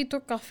industry تو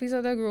کافی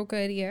زیادہ گرو کر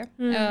رہی ہے,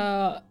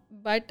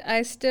 بٹ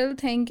آئی اسٹل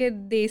تھنک کہ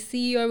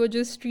دیسی اور وہ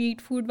جو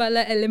اسٹریٹ فوڈ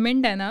والا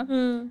ایلیمنٹ ہے نا,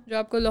 جو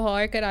آپ کو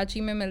لاہور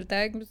کراچی میں ملتا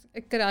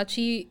ہے,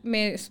 کراچی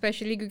میں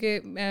اسپیشلی کیونکہ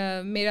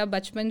میرا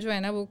بچپن جو ہے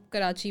نا وہ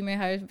کراچی میں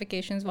ہر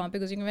ویکیشنز وہاں پہ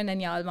گزری, میں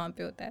ننیال وہاں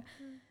پہ ہوتا ہے,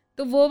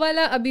 تو وہ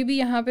والا ابھی بھی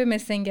یہاں پہ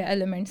مسنگ ہے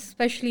ایلیمنٹس,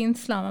 اسپیشلی ان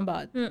اسلام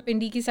آباد.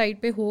 پنڈی کی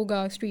سائڈ پہ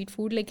ہوگا اسٹریٹ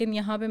فوڈ, لیکن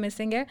یہاں پہ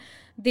مسنگ ہے.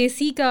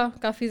 دیسی کا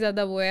کافی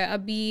زیادہ وہ ہے.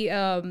 ابھی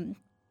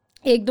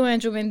ایک دو ہیں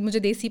جو مجھے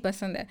دیسی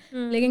پسند ہے,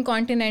 لیکن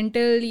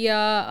کانٹیننٹل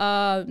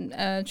یا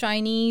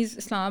چائنیز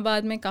اسلام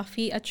آباد میں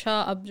کافی اچھا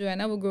اب جو ہے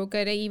نا وہ گرو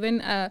کر رہے. ایون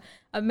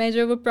اب میں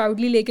جو وہ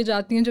پراؤڈلی لے کے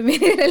جاتی ہوں جو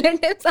میرے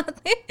ریلیٹیوس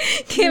آتے ہیں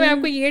کہ میں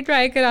آپ کو یہ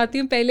ٹرائی کراتی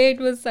ہوں. پہلے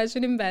it was such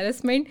an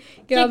embarrassment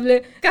کہ اب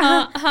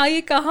ہاں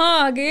یہ کہاں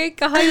آگے,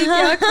 کہاں یہ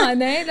کیا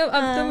کھانا ہے.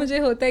 اب تو مجھے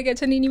ہوتا ہے کہ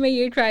اچھا نہیں میں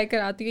یہ ٹرائی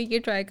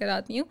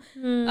کراتی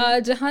ہوں.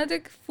 جہاں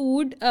تک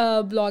فوڈ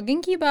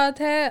بلاگنگ کی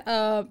بات ہے,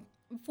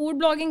 فوڈ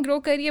بلاگنگ گرو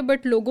کری ہے,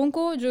 بٹ لوگوں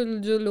کو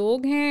جو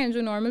لوگ ہیں,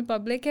 جو نارمل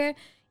پبلک ہے,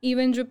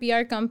 ایون جو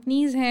PR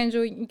کمپنیز ہیں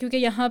جو, کیونکہ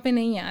یہاں پہ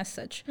نہیں ہے ایز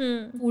سچ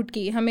فوڈ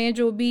کی, ہمیں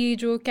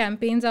جو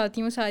کیمپینز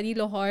آتی ہیں وہ ساری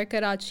لاہور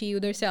کراچی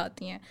ادھر سے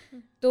آتی ہیں,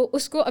 تو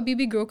اس کو ابھی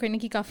بھی گرو کرنے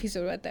کی کافی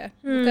ضرورت ہے.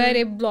 کہہ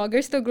رہے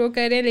بلاگرس تو گرو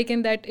کر رہے ہیں,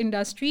 لیکن دیٹ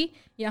انڈسٹری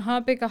یہاں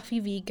پہ کافی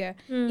ویک ہے.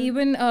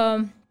 ایون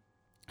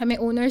ہمیں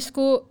اونرس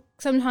کو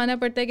سمجھانا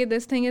پڑتا ہے کہ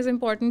this thing is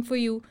important for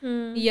you,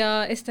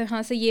 یا اس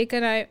طرح سے یہ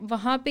کرائے.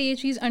 وہاں پہ یہ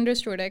چیز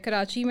انڈرسٹوڈ ہے.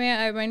 کراچی میں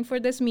I went for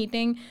this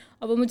meeting,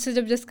 اور وہ مجھ سے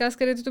جب ڈسکس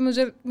کرے تھے تو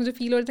مجھے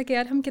فیل ہو رہا تھا کہ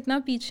یار ہم کتنا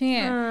پیچھے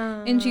ہیں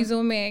ان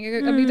چیزوں میں.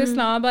 ابھی تو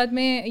اسلام آباد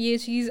میں یہ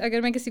چیز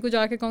اگر میں کسی کو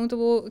جا کے کہوں تو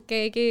وہ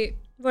کہے کہ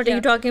what are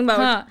you talking about?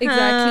 ہاں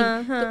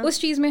ایگزیکٹلی. تو اس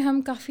چیز میں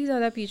ہم کافی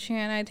زیادہ پیچھے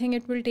ہیں, I think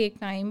it will take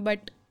time,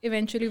 but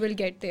eventually will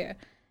get there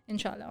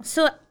انشاءاللہ.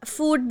 سو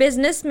فوڈ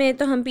بزنس میں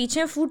تو ہم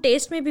پیچھے ہیں, فوڈ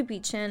ٹیسٹ میں بھی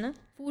پیچھے ہیں نا.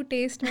 فوڈ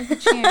ٹیسٹ میں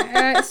پیچھے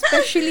ہیں,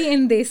 اسپیشلی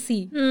ان دیسی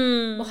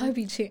بہت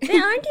پیچھے. There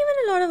aren't even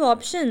a lot of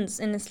options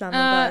in Islam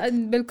Abad.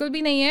 بالکل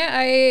بھی نہیں ہے.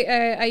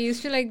 I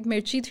used to like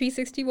مرچی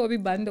 360, وہ بھی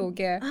بند ہو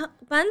گیا ہے.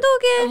 بند ہو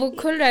گیا, وہ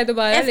کھل رہا ہے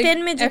دوبارہ.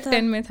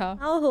 F10 میں تھا.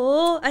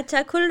 اوہو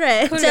اچھا کھل رہا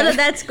ہے, چلو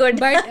that's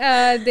good. But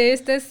there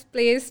is this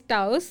place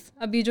Taos,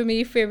 ابھی جو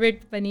میری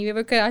فیوریٹ بنی ہوئی,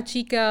 وہ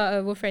کراچی کا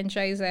وہ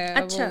فرینچائز ہے,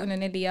 وہ انہوں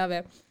نے لیا ہوا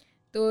ہے,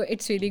 تو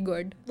اٹس ریئلی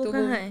گڈ. تو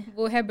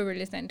وہ ہے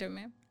بیورلی سینٹر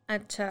میں.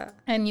 اچھا,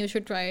 and you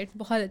should try it,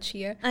 بہت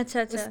اچھی ہے.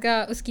 اچھا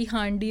اس کی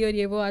ہانڈی اور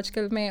یہ وہ آج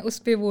کل میں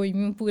اس پہ وہی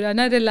ہوں پورا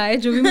نا رلائے,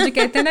 جو بھی مجھے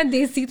کہتے ہیں نا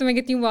دیسی, تو میں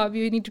کہتی ہوں واو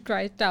یو نیڈ ٹو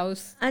ٹرائی ٹاؤس.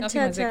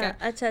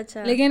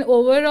 اچھا. لیکن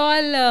اوور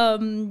آل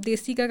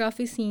دیسی کا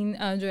کافی سین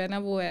جو ہے نا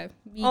وہ ہے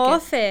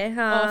آف ہے,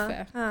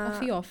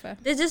 کافی آف ہے.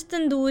 جس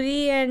تندوری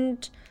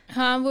اینڈ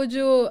ہاں وہ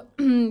جو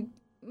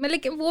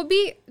مطلب کہ وہ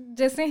بھی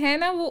جیسے ہے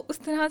نا وہ اس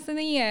طرح سے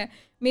نہیں ہے.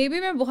 مے بی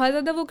میں بہت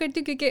زیادہ وہ کرتی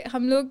ہوں کیونکہ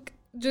ہم لوگ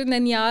جو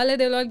ننیال ہے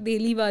دے لوگ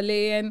دہلی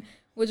والے, اینڈ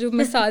وہ جو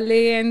مسالے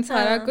اینڈ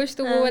سارا کچھ,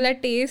 تو وہ والا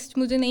ٹیسٹ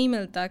مجھے نہیں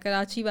ملتا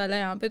کراچی والا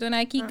یہاں پہ. تو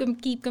نا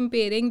cap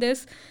comparing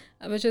this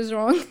which is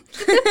wrong,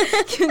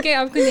 کیونکہ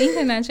آپ کو نہیں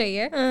کرنا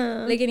چاہیے.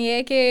 لیکن یہ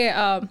ہے کہ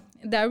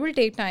that will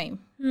take time,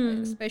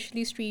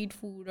 especially street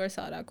food اور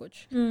سارا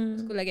کچھ,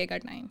 اس کو لگے گا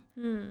ٹائم.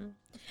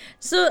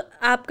 سو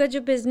آپ کا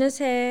جو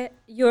بزنس ہے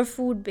یور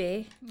فوڈ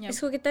بے, اس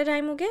کو کتنا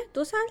ٹائم ہو گیا؟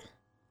 2 سال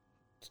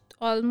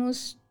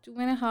آلموسٹ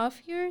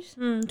 2.5 years.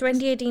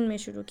 2018 میں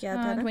شروع کیا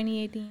تھا نا.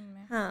 2018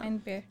 میں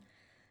اینڈ پہ.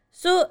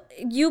 So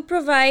you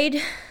provide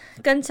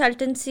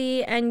consultancy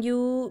and you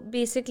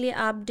basically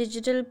آپ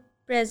digital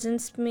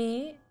presence میں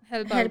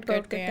help out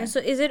کرتے ہیں.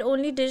 So is it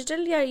only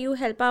digital یا you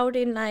help out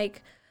in like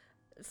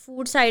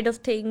food side of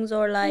things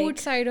or like food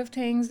side of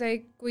things,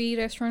 like کوئی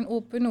restaurant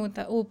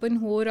open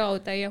ہو رہا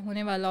ہوتا ہے یا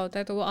ہونے والا ہوتا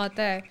ہے تو وہ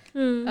آتا ہے,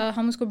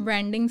 ہم اس کو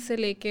برانڈنگ سے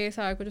لے کے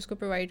سارا کچھ اس کو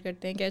پرووائڈ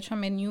کرتے ہیں کہ اچھا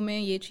مینیو میں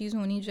یہ چیز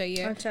ہونی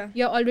چاہیے,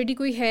 یا آلریڈی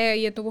کوئی ہے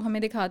یہ تو وہ ہمیں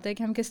دکھاتا ہے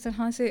کہ ہم کس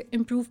طرح سے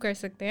امپروو کر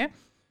سکتے ہیں.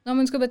 تو ہم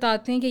اس کو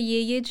بتاتے ہیں کہ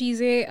یہ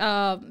چیزیں,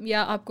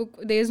 یا آپ کو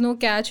دیر از نو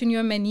کیچ ان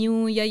یور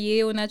مینیو, یا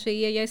یہ ہونا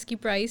چاہیے, یا اس کی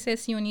پرائس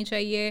ایسی ہونی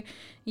چاہیے,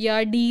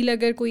 یا ڈیل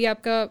اگر کوئی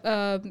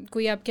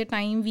آپ کے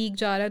ٹائم ویک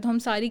جا رہا ہے تو ہم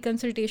ساری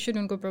کنسلٹیشن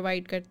ان کو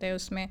پرووائڈ کرتے ہیں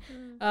اس میں.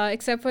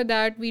 Except for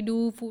that we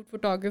do food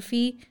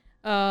photography,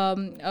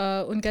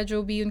 ان کا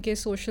جو بھی ان کے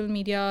سوشل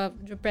میڈیا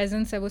جو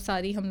پریزنس ہے وہ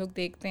ساری ہم لوگ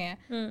دیکھتے ہیں.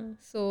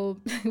 سو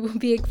وہ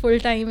بھی ایک فل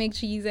ٹائم ایک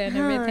چیز ہے.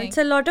 It's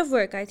a lot of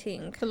work, I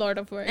think. It's a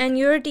lot of work. And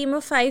you're a team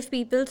of 5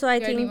 people, so I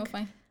think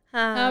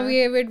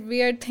we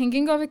are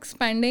thinking of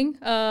expanding.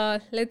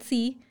 Let's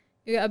see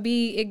کیونکہ ابھی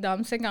ایک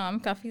دم سے کام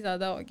کافی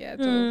زیادہ ہو گیا ہے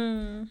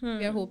تو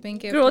وی آر ہوپنگ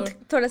کہ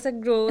تھوڑا سا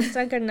گروتھ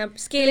کرنا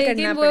اسکیل کرنا.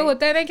 لیکن وہ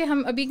ہوتا ہے نا کہ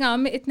ہم ابھی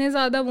کام میں اتنے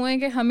زیادہ وہ ہیں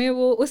کہ ہمیں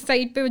وہ اس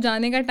سائڈ پہ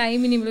جانے کا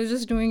ٹائم ہی نہیں ملا,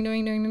 جسٹ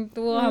ڈوئنگ.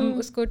 تو وہ ہم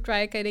اس کو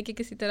ٹرائی کریں کہ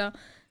کسی طرح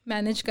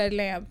مینیج کر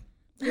لیں اب,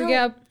 کیونکہ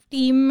اب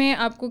ٹیم میں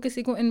آپ کو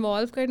کسی کو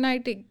انوالو کرنا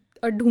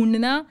اور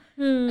ڈھونڈنا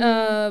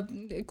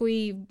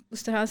کوئی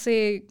اس طرح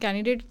سے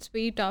کینڈیڈیٹ اٹس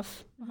ویری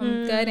ٹف.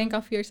 ہم کر رہے ہیں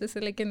کافی عرصے سے,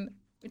 لیکن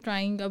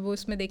ٹرائنگ اب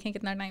اس میں دیکھیں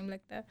کتنا ٹائم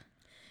لگتا ہے.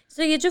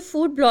 سو یہ جو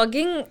فوڈ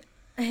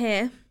بلاگنگ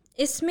ہے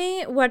اس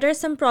میں what are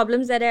some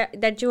problems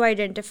that you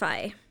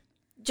identify,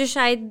 جو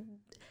شاید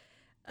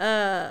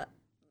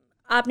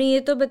آپ نے یہ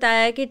تو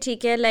بتایا کہ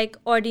ٹھیک ہے لائک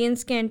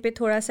آڈینس کے اینڈ پہ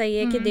تھوڑا سا یہ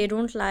ہے کہ دے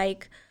ڈونٹ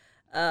لائک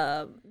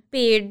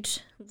پیڈ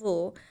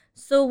وہ.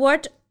 So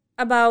what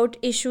about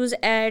issues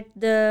at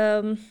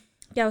the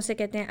کیا اسے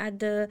کہتے ہیں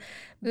ایٹ دا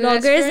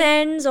بلاگرز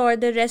اینڈز اور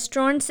the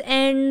restaurants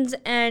ends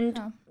and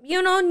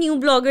you know new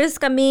bloggers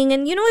coming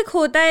and you know ایک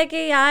ہوتا ہے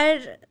کہ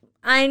یار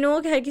آئی نو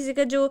کہ ہر کسی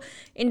کا جو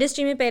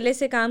انڈسٹری میں پہلے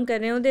سے کام کر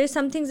رہے ہوں دیر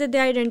سم تھنگز دے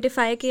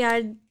آئیڈینٹیفائی کہ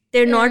یار دے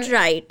آر ناٹ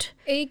رائٹ.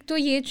 ایک تو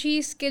یہ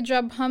چیز کہ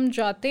جب ہم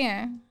جاتے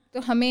ہیں تو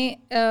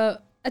ہمیں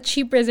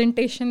اچھی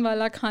پریزنٹیشن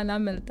والا کھانا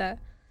ملتا ہے,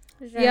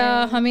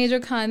 یا ہمیں جو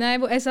کھانا ہے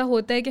وہ ایسا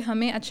ہوتا ہے کہ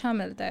ہمیں اچھا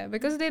ملتا ہے,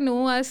 because they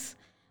know us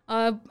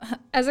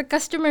as a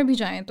customer بھی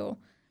جائیں تو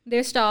دیر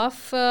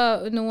اسٹاف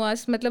نو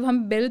اس, مطلب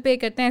ہم بل پے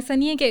کرتے ہیں, ایسا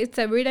نہیں ہے کہ it's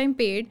every time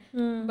paid,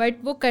 but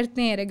وہ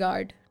کرتے ہیں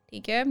ریگارڈ.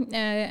 ٹھیک ہے,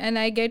 اینڈ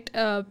آئی گیٹ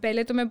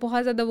پہلے تو میں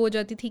بہت زیادہ وہ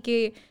جاتی تھی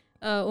کہ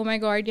او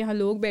مائی گاڈ یہاں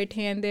لوگ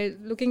بیٹھے ہیں, دے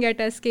لوکنگ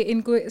ایٹ اس کہ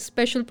ان کو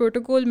اسپیشل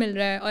پروٹوکول مل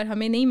رہا ہے اور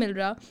ہمیں نہیں مل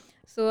رہا.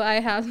 سو آئی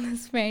ہیو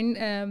دس فرینڈ,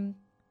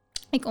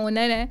 ایک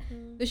اونر ہے,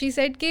 تو شی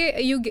سیڈ کہ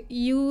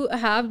you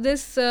have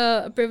this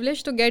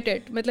privilege to get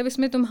it, مطلب اس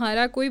میں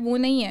تمہارا کوئی وہ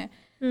نہیں ہے.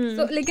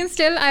 سو لیکن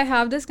still I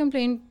have this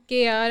complaint کہ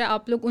یار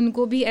آپ لوگ ان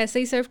کو بھی ایسے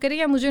ہی سرو کریں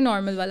یا مجھے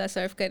نارمل والا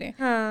سرو کریں,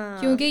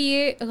 کیونکہ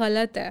یہ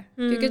غلط ہے.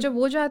 کیونکہ جب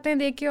وہ جاتے ہیں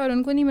دیکھ کے اور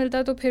ان کو نہیں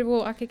ملتا تو پھر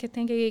وہ آ کے کہتے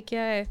ہیں کہ یہ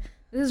کیا ہے,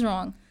 دس از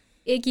رانگ.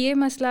 ایک یہ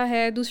مسئلہ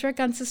ہے. دوسرا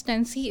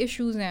کنسسٹینسی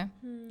ایشوز ہیں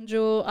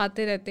جو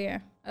آتے رہتے ہیں.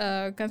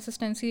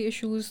 کنسسٹینسی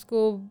ایشوز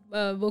کو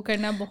وہ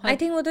کرنا بہت, آئی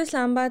تھنک وہ تو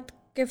اسلام آباد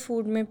کے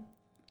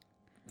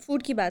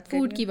فوڈ کی بات ہے.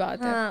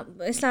 ہاں,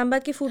 اسلام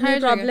آباد کے فوڈ میں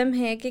پرابلم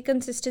ہے کہ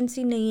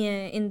کنسسٹنسی نہیں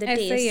ہے ان the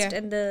test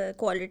and the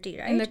quality,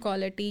 right, in the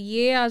quality.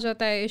 یہ آ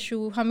جاتا ہے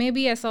ایشو. ہمیں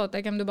بھی ایسا ہوتا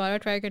ہے کہ ہم دوبارہ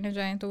ٹرائی کرنے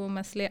جائیں تو وہ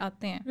مسئلے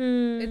آتے ہیں.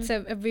 It's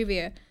every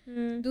where.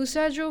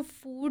 دوسرا جو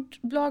فوڈ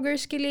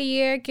بلاگرس کے لیے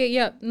یہ ہے کہ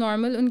یا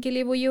نارمل ان کے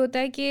لیے وہ یہ ہوتا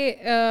ہے کہ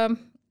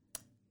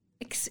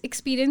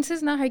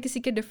ایکسپیرینسز نا ہر کسی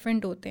کے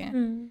ڈفرینٹ ہوتے ہیں.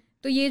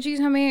 تو یہ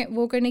چیز ہمیں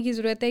وہ کرنے کی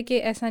ضرورت ہے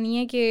کہ ایسا نہیں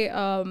ہے کہ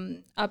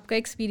آپ کا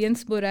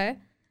ایکسپیرینس برا ہے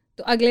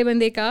تو اگلے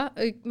بندے کا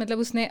مطلب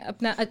اس نے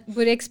اپنا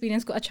برے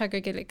ایکسپیرینس کو اچھا کر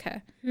کے لکھا ہے.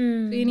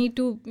 تو you need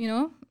to you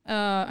know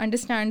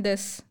understand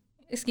this,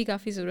 اس کی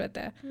کافی ضرورت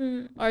ہے.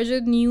 اور جو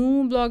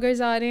نیو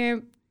بلاگرز آ رہے ہیں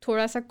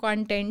تھوڑا سا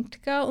کانٹینٹ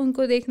کا ان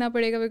کو دیکھنا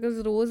پڑے گا, بیکاز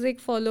روز ایک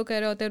فالو کر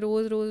رہا ہوتا ہے,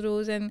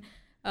 rows and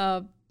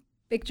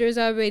pictures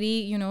are very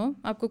you know,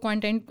 آپ کو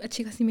کانٹینٹ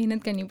اچھی خاصی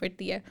محنت کرنی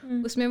پڑتی ہے,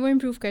 اس میں وہ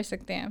امپروو کر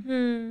سکتے ہیں.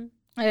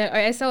 اور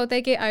ایسا ہوتا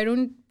ہے کہ I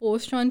don't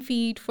post on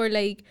feed for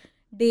like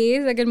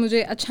days اگر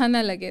مجھے اچھا نہ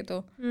لگے, تو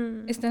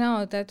اس طرح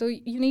ہوتا ہے. تو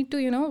you need to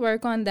you know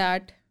work on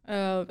that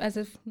as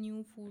a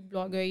new food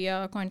blogger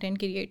یا کانٹینٹ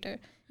کریئٹر.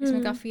 اس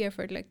میں کافی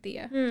ایفرٹ لگتی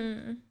ہے.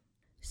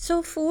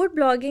 سو فوڈ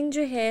بلاگنگ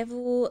جو ہے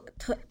وہ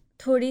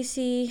تھوڑی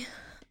سی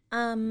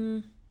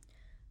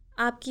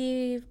آپ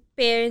کی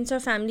پیرنٹس اور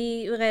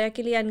فیملی وغیرہ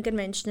کے لیے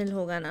انکنونشنل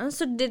ہوگا نا.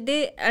 سو ڈڈ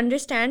they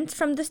understand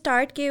from the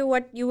start کہ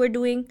واٹ یو آر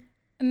ڈوئنگ؟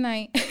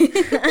 نہیں.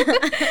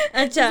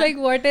 اچھا, لائک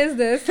واٹ از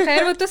دس.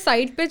 خیر وہ تو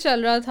سائٹ پہ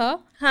چل رہا تھا.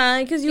 ہاں,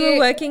 because you are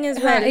working as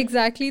well.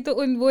 Exactly. تو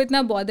وہ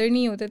اتنا بادر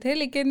نہیں ہوتے تھے,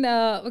 لیکن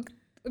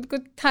ان کو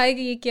تھا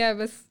کہ یہ کیا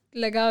بس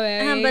لگا ہوا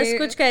ہے, بس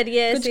کچھ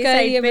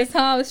کریے بس.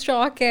 ہاں,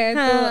 شوق ہے.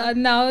 تو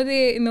ناؤ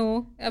دے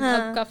نو, اب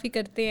کافی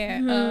کرتے ہیں,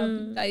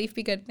 تعریف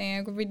بھی کرتے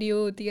ہیں. کوئی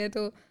ویڈیو ہوتی ہے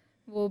تو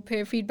وہ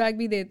پھر فیڈ بیک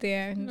بھی دیتے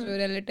ہیں جو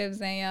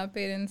ریلیٹیوز ہیں یا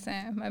پیرنٹس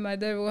ہیں. مائی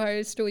مدر وہ ہر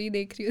اسٹوری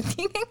دیکھ رہی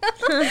ہوتی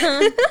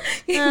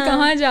ہے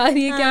کہاں جا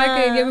رہی ہے, کیا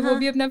کر رہی ہے, وہ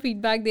بھی اپنا فیڈ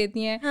بیک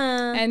دیتی ہیں.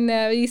 And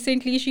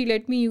recently she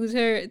let me use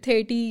Hare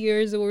 30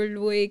 years old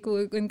وہ ایک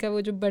ان کا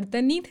وہ جو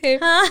برتن نہیں تھے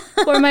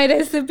for my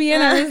recipe,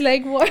 and I was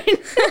like what,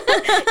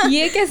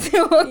 یہ کیسے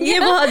ہو گیا؟ یہ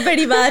بہت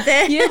بڑی بات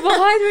ہے. یہ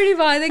بہت بڑی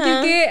بات ہے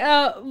کیونکہ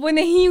وہ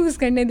نہیں یوز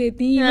کرنے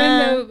دیتی.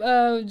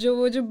 ایون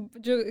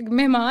جو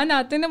مہمان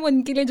آتے ہیں نا, وہ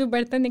ان کے لیے جو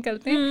برتن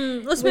نکلتے ہیں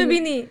اس میں بھی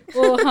نہیں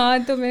وہ. ہاں,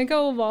 تو میں نے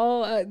کہا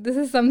واو دس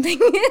از some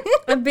thing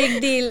big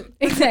deal.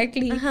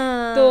 Exactly.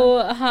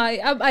 تو ہاں,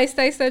 اب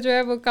آہستہ آہستہ جو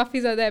ہے وہ کافی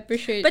زیادہ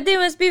appreciate. But they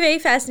must be very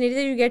fascinating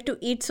that you get to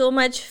at so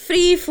much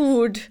free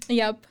food.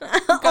 Yep,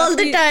 all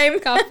the time,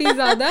 کافی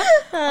زیادہ.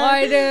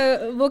 اور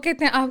وہ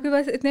کہتے ہیں آپ کے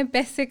پاس اتنے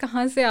پیسے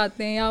کہاں سے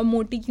آتے ہیں, یا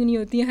موٹی کیوں نہیں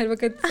ہوتی ہیں, ہر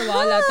وقت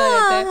سوال آتا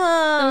رہتا ہے.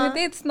 تو کہتے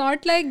ہیں اٹس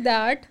ناٹ لائک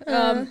دیٹ.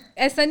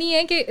 ایسا نہیں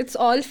ہے کہ اٹس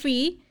آل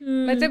فری,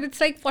 مطلب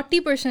اٹس لائک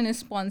 40% از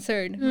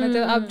اسپانسرڈ.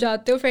 مطلب آپ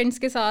جاتے ہو فرینڈس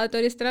کے ساتھ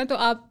اور اس طرح, تو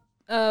آپ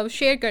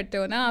شیئر کرتے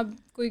ہو نا, آپ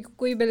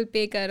کوئی بل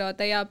پے کر رہا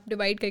ہوتا ہے یا آپ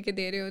ڈیوائڈ کر کے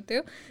دے رہے ہوتے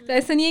ہو, تو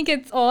ایسا نہیں ہے کہ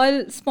اٹس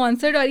آل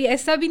اسپانسرڈ, اور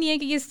ایسا بھی نہیں ہے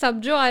کہ یہ سب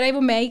جو آ رہا ہے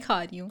وہ میں ہی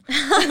کھا رہی ہوں.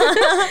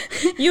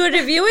 You are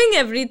reviewing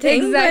every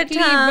thing,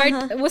 exactly,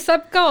 but وہ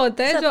سب کا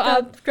ہوتا ہے جو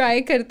آپ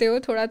ٹرائی کرتے ہو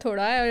تھوڑا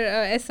تھوڑا, اور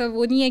ایسا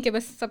وہ نہیں ہے کہ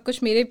بس سب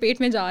کچھ میرے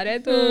پیٹ میں جا رہا ہے.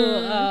 تو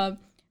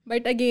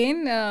بٹ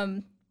اگین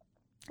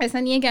ایسا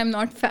نہیں ہے کہ I am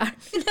not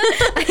fat.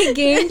 I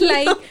گینڈ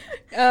like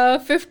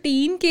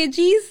 15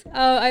 kgs.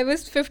 I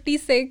was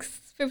 56,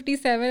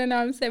 57 and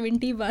I'm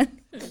 71.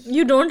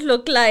 You don't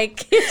look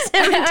like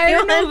 71. I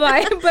don't know why,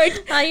 but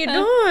you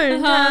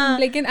don't.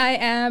 لیکن I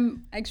am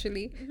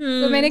actually.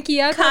 تو میں نے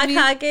کیا تھا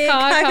کھا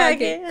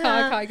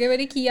کے میں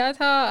نے کیا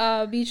تھا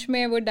بیچ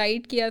میں وہ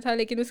ڈائٹ کیا تھا,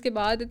 لیکن اس کے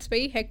بعد اٹس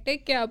ویری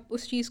ہیکٹک کہ آپ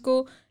اس چیز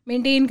کو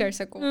مینٹین کر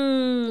سکو,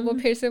 تو وہ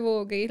پھر سے وہ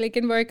ہو گئی.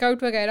 لیکن ورک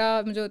آؤٹ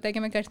وغیرہ مجھے ہوتا ہے کہ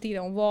میں کرتی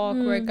رہوں, واک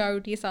ورک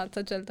آؤٹ یہ ساتھ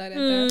ساتھ چلتا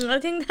رہتا ہے. I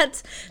think that's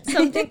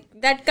something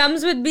that comes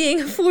with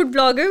being a food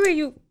blogger where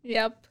you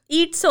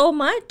eat so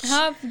much.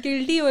 ہاں,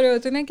 گلٹی ہو رہے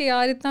ہوتے نا کہ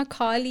یار اتنا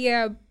کھا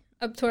لیا,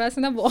 اب تھوڑا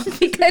سا نا واک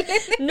بھی کر لیں.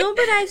 No,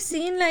 but I've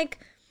seen like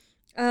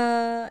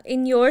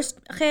in yours,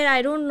 خیر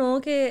I don't know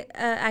کہ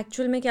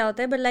ایکچوئل میں کیا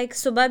ہوتا ہے, but like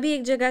صبح بھی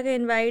ایک جگہ کا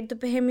انوائٹ,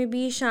 دوپہر میں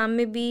بھی, شام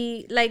میں بھی,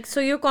 like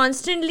so you're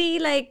constantly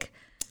like.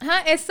 ہاں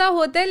ایسا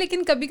ہوتا ہے,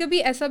 لیکن کبھی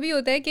کبھی ایسا بھی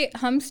ہوتا ہے کہ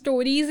ہم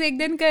اسٹوریز ایک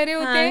دن کر رہے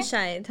ہوتے ہیں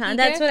شاید, ہاں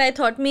that's what I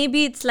thought,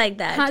 maybe it's like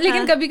that. ہاں,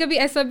 لیکن کبھی کبھی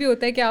ایسا بھی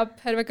ہوتا ہے کہ آپ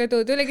ہر وقت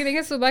ہوتے ہو, لیکن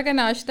دیکھیں صبح کا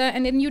ناشتہ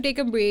and then you take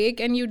a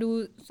break and you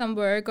do some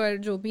work اور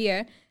جو بھی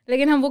ہے,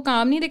 لیکن ہم وہ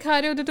کام نہیں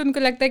دکھا رہے ہوتے تو ان کو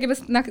لگتا ہے کہ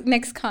بس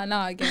نیکسٹ کھانا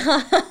آ گیا.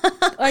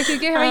 اور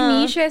کیونکہ ہماری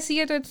نیش ایسی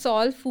ہے تو اٹس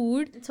آل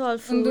فوڈ,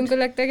 ان کو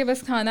لگتا ہے کہ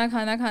بس کھانا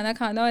کھانا کھانا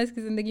کھانا, اور اس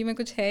کی زندگی میں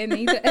کچھ ہے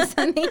نہیں, تو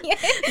ایسا نہیں ہے.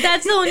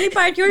 That's the only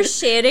part you're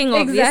sharing,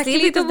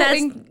 obviously. تو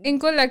ان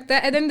کو لگتا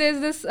ہے. And then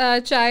there's this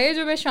چائے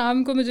جو میں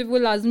شام کو مجھے وہ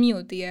لازمی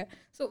ہوتی ہے.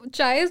 سو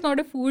چائے از ناٹ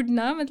اے فوڈ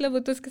نا, مطلب وہ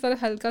تو اس کے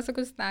ساتھ ہلکا سا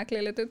کچھ اسنیک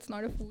لے لیتے, اٹس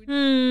ناٹ اے فوڈ.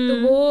 تو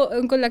وہ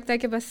ان کو لگتا ہے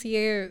کہ بس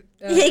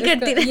یہی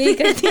کرتی رہنی,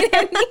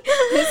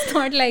 اٹس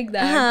ناٹ لائک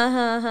دیٹ.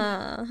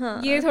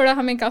 یہ تھوڑا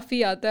ہمیں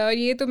کافی آتا ہے, اور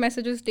یہ تو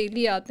میسیجز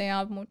ڈیلی آتے ہیں,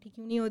 آپ موٹی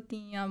کیوں نہیں ہوتی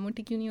ہیں, آپ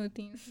موٹی کیوں نہیں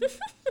ہوتی ہیں.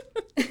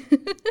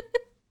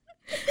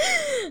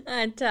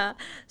 اچھا,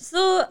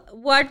 so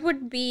what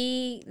would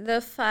be the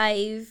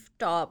 5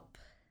 top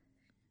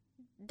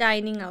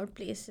dining out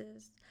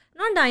places,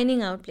 not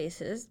dining out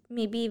places,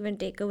 maybe even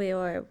takeaway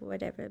or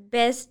whatever,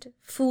 best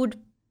food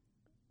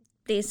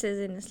places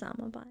in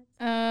Islamabad?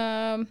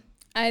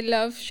 I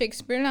love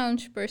Shakespeare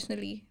Lounge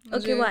personally.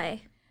 Okay, why?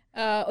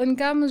 ان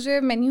کا مجھے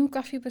مینیو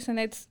کافی پسند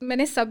ہے. میں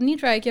نے سب نہیں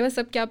try کیا, بس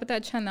سب کیا پتہ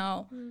اچھا نہ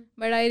ہو,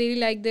 but I really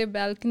like their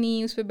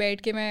balcony. اس پہ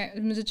بیٹھ کے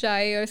مجھے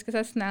چائے اور اس کے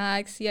ساتھ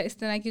اسنیکس یا اس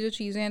طرح کی جو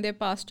چیزیں ہیں, دیئر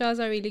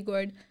پاسٹاز آر ریئلی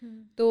گڈ.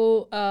 تو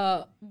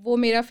وہ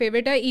میرا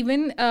فیوریٹ ہے.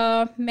 ایون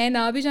میں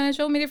نہ بھی جانا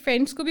چاہوں, میرے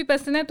فرینڈس کو بھی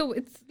پسند ہے, تو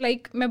اٹس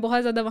لائک میں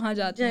بہت زیادہ وہاں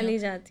چلی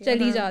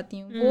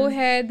جاتی ہوں. وہ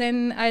ہے.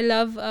 دین آئی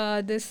لو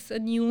this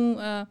new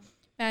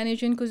pain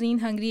Asian cuisine,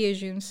 Hungary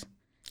Asians.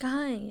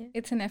 کہاں ہے یہ؟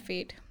 It's in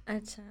F8.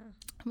 اچھا,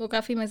 وہ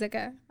کافی مزے کا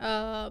ہے.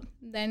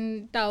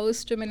 دین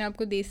ٹاؤس جو میں نے آپ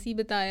کو دیسی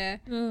بتایا ہے.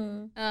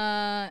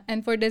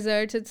 And for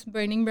desserts it's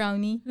burning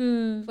brownie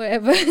for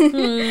ever,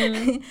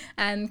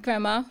 and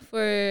Karima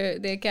for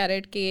there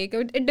carat cake.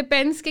 It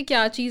depends کہ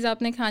کیا چیز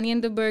آپ نے کھانی ہے.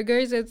 And the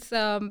burgers it's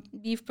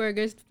beef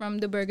burgers from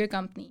the burger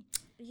company.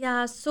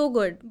 یا سو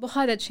گڈ,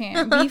 بہت اچھے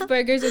ہیں بیف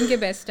برگرز, ان کے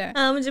بیسٹ ہیں.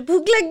 مجھے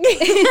بھوک لگ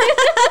گئی.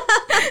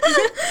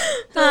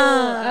 تو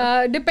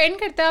ڈپینڈ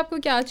کرتا ہے آپ کو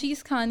کیا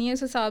چیز کھانی ہے,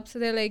 اس حساب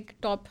سے لائک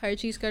ٹاپ, ہر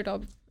چیز کا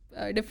ٹاپ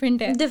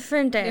ڈفرینٹ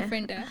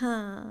ہے.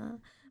 ہاں,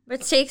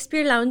 بٹ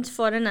شیکسپیئر لاؤنج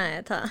فوراً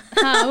آیا تھا.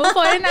 ہاں, وہ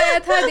فوراً آیا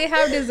تھا. دے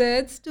ہیو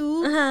ڈیزرٹس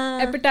ٹو,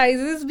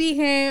 ایپیٹائزرز بھی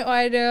ہیں,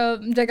 اور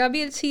جگہ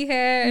بھی اچھی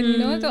ہے, یو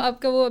نو. تو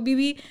آپ کا وہ ابھی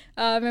بھی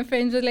میں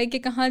فرینڈز لائک کہ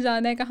کہاں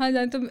جانا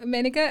ہے, تو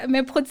میں نے کہا,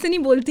 میں خود سے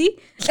نہیں بولتی,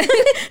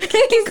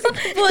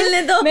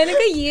 بولنے دو. میں نے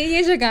کہا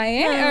یہ جگہیں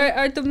ہیں,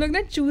 اور تم لوگ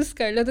نا چوز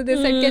کر لو. تو دے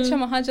سیڈ کہ اچھا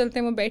وہاں چلتے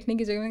ہیں, وہ بیٹھنے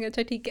کی جگہ. میں کہا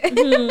اچھا ٹھیک ہے.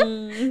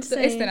 تو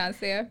اس طرح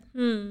سے ہے.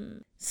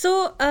 سو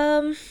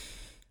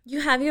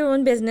you have your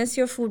own business,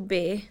 your food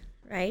bay,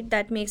 right?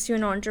 That makes you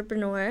an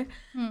entrepreneur.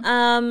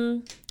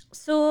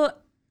 So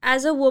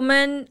as a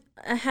woman,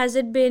 has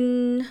it been,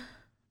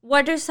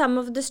 what are some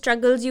of the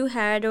struggles you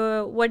had, or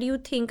what do you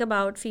think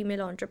about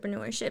female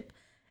entrepreneurship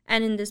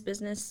and in this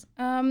business?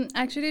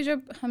 Actually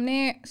جب ہم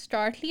نے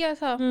start لیا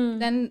تھا,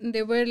 then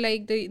there were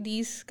like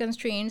these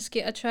constraints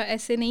کہ اچھا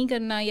ایسے نہیں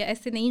کرنا, یا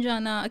ایسے نہیں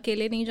جانا,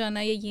 اکیلے نہیں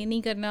جانا, یا یہ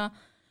نہیں کرنا.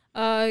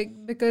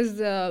 Because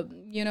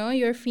you know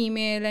you're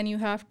female and you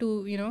have to,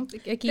 you know,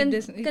 keep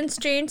this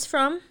constraints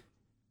from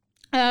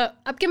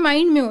آپ کے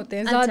مائنڈ میں ہوتے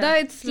ہیں زیادہ.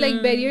 اٹس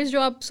لائک بیریئرز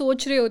جو آپ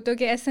سوچ رہے ہوتے ہو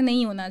کہ ایسے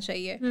نہیں ہونا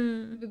چاہیے,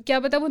 کیا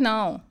پتہ وہ نہ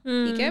ہو.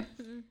 ٹھیک ہے,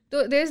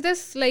 تو دیر از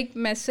دس لائک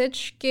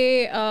میسج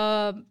کہ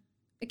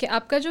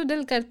آپ کا جو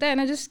دل کرتا ہے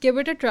نا, just give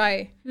it a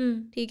try.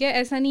 ٹھیک ہے,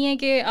 ایسا نہیں ہے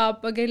کہ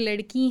آپ اگر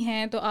لڑکی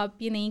ہیں تو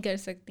آپ یہ نہیں کر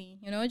سکتی.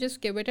 You know,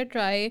 just give it a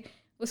try.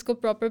 اس کو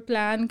پراپر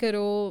پلان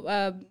کرو.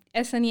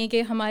 ایسا نہیں ہے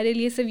کہ ہمارے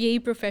لیے صرف یہی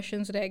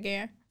پروفیشنز رہ گئے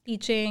ہیں,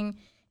 ٹیچنگ,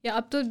 یا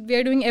اب تو وی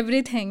آر ڈوئنگ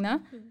ایوری تھنگ نا.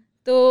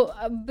 تو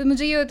اب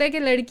مجھے یہ ہوتا ہے کہ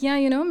لڑکیاں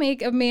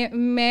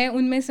میں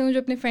ان میں سے ہوں جو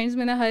اپنے فرینڈس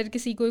میں نا ہر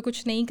کسی کو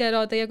کچھ نہیں کر رہا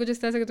ہوتا یا کچھ اس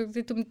طرح سے کرتے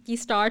ہوتے تم کی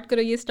اسٹارٹ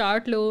کرو, یہ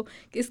اسٹارٹ لو,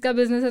 اس کا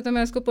بزنس ہے تو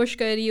میں اس کو پش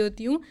کر رہی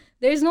ہوتی ہوں.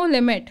 دیر از no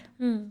limit,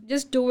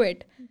 just do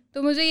it.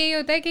 تو مجھے یہی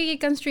ہوتا ہے کہ یہ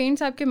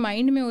کنسٹرینٹس آپ کے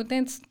مائنڈ میں ہوتے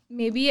ہیں,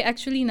 مے بی یہ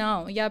ایکچولی نہ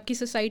ہو, یا آپ کی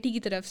سوسائٹی کی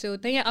طرف سے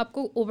ہوتے ہیں, یا آپ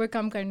کو اوور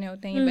کم کرنے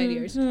ہوتے ہیں. یہ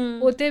بیریئرس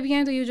ہوتے بھی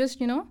ہیں, تو یو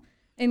جسٹ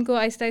ان کو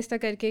آہستہ آہستہ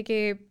کر کے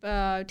کہ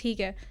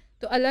ٹھیک ہے.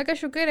 تو اللہ کا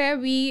شکر ہے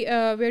we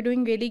are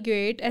doing really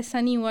great.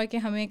 ایسا نہیں ہوا کہ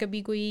ہمیں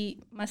کبھی کوئی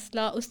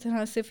مسئلہ اس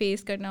طرح سے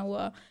فیس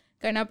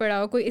کرنا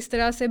پڑا ہو, کوئی اس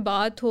طرح سے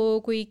بات ہو,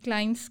 کوئی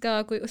کلائنٹس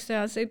کا کوئی اس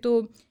طرح سے.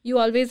 تو you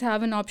always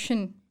have an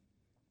option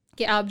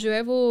کہ آپ جو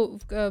ہے وہ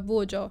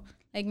ہو جاؤ,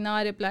 لائک نہ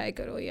رپلائی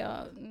کرو, یا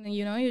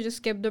you just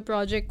skip the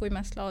project, کوئی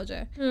مسئلہ ہو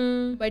جائے.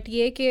 بٹ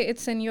یہ کہ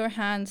it's in your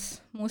hands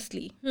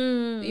mostly,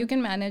 you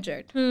can manage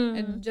it.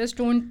 Just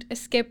don't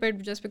skip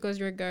it just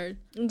because you are girl.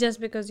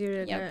 Just because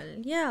you're a girl.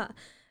 Yeah.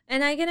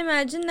 And I can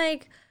imagine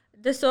like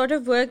the sort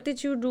of work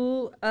that you do,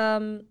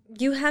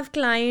 you have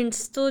clients,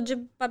 تو جب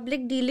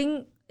public dealing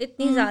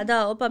اتنی زیادہ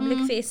ہو,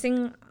 public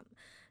facing,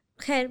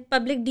 خیر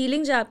public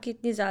dealing جب آپ کی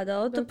اتنی زیادہ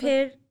ہو, تو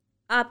پھر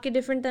آپ کے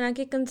ڈفرینٹ طرح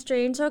کے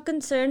کنسٹرینٹس اور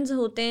کنسرنز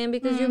ہوتے ہیں,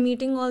 because you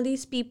meeting all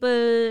these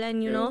people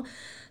and you know.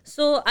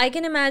 So I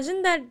can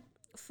imagine that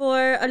for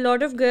a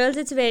lot of girls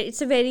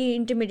it's a very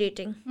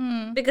intimidating,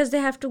 because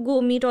they have to go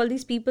meet all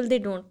these people they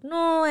don't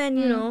know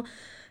and you know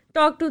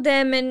talk to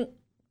them. And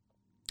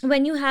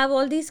when you have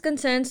all these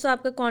concerns, so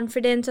آپ کا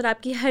confidence اور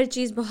آپ کی ہر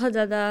چیز بہت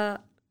زیادہ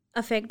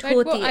effect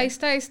ہوتی ہے.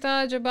 آہستہ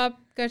آہستہ جب آپ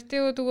کرتے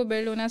ہو تو وہ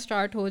بلڈ ہونا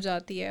اسٹارٹ ہو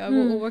جاتی ہے, اور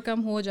وہ اوور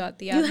کم ہو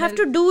جاتی ہے. You have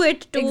to do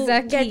it to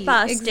get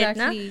past it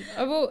نا.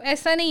 اور وہ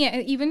ایسا نہیں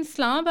ہے, ایون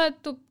اسلام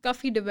آباد تو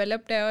کافی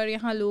ڈیولپڈ ہے اور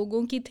یہاں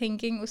لوگوں کی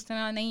تھنکنگ اس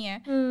طرح نہیں ہے,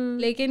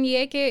 لیکن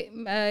یہ کہ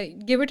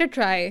give it a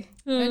try,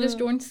 just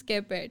don't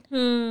skip it.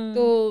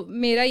 تو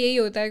میرا یہی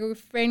ہوتا ہے کہ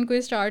فرینڈ کوئی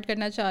اسٹارٹ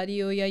کرنا چاہ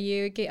رہی ہو, یا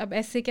یہ کہ اب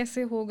ایسے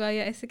کیسے ہوگا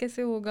یا ایسے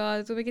کیسے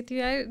ہوگا, تو میں کہتی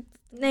ہوں یار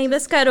نہیں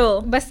بس کرو.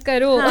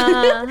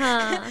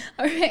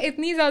 اور میں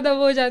اتنی زیادہ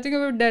وہ ہو جاتی ہوں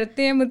کہ وہ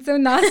ڈرتے ہیں مجھ سے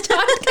نہ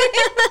اسٹارٹ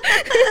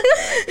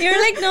کریں. You're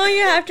like no,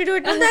 you have to do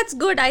it. And that's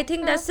good. I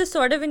think that's the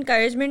sort of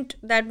encouragement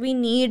that we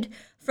need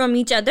from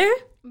each other.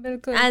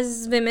 بالکل. As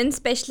women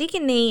especially کہ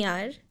نہیں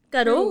یار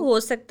کرو, ہو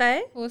سکتا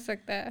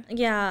ہے.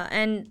 Yeah,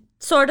 and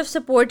sort of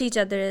support each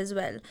other as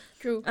well.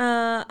 True.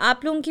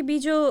 آپ لوگوں کی بھی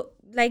جو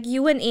like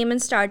you and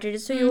Eamon started,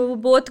 so you were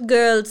both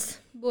girls.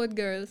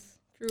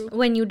 True.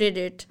 When you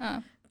did it.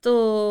 So,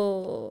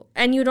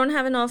 and you don't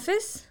have an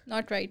office?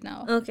 Not right now.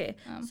 Okay.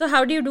 So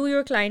how do you do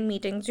your client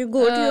meetings? You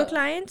go to your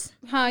clients?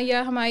 ہاں,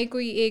 یا ہماری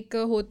کوئی ایک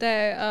ہوتا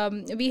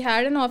ہے, we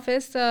had an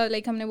office,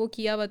 like ہم نے وہ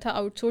کیا ہوا تھا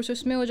آؤٹ سورس,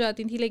 اس میں ہو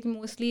جاتی تھی, لیکن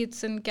موسٹلی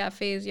اٹس ان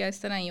کیفیز یا اس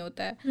طرح ہی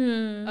ہوتا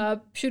ہے.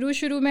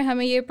 شروع میں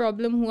ہمیں یہ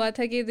پرابلم ہوا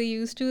تھا کہ they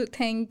used to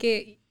think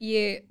کہ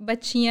یہ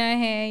بچیاں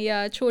ہیں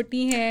یا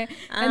چھوٹی ہیں,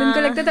 اور ان کو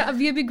لگتا تھا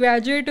اب یہ بھی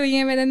گریجویٹ ہوئی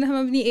ہیں, ہم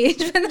اپنی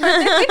ایج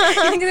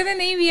بتاتے تھے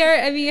نہیں,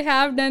 we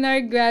have done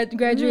our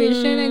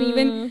graduation and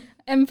even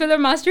MPhil اور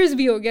ماسٹرز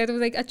بھی ہو گیا. تو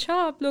لائک اچھا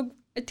آپ لوگ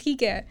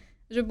ٹھیک ہے,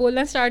 جو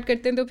بولنا اسٹارٹ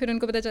کرتے ہیں تو پھر ان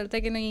کو پتہ چلتا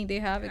ہے کہ نہیں دے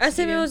ہیو.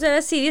 ایسے میں وہ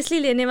ذرا سیریسلی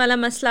لینے والا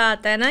مسئلہ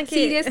آتا ہے نا, کہ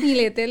سیریس نہیں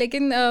لیتے,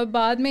 لیکن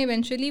بعد میں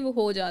ایونچولی وہ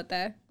ہو جاتا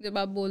ہے جب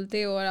آپ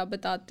بولتے ہو اور آپ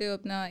بتاتے ہو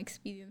اپنا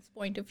ایکسپیرینس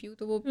پوائنٹ آف ویو,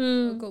 تو وہ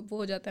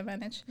ہو جاتا ہے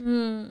manage.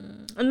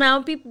 Now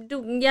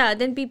people, yeah,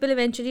 then people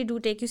eventually do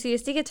take you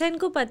seriously کہ اچھا ان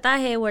کو پتہ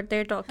ہے what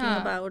they're talking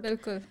about.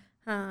 بالکل.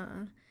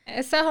 ہاں,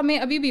 ایسا ہمیں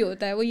ابھی بھی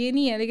ہوتا ہے, وہ یہ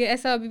نہیں ہے, لیکن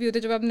ایسا ابھی بھی ہوتا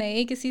ہے جب آپ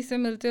نئے کسی سے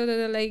ملتے ہو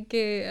تو لائک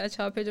کہ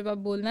اچھا پھر جب آپ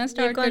بولنا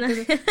اسٹارٹ کرتے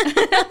ہو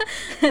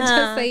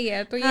اچھا صحیح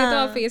ہے, تو یہ تو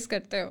آپ فیس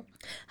کرتے ہو.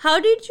 How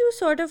did you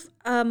sort of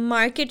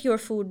market your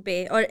food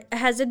pay, or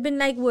has it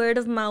been like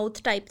word of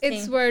mouth type thing?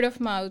 It's word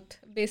of mouth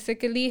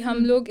basically.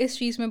 ہم لوگ اس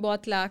چیز میں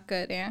بہت لیک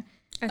کر رہے ہیں,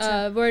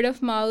 word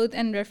of mouth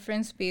and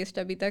reference based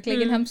ابھی تک,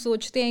 لیکن ہم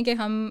سوچتے ہیں کہ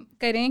ہم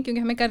کریں کیونکہ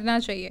ہمیں کرنا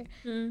چاہیے,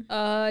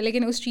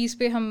 لیکن اس چیز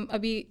پہ ہم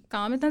ابھی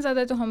کام اتنا زیادہ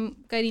ہے تو ہم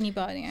کر ہی نہیں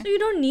پا رہے ہیں. So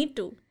you don't need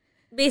to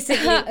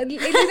basically.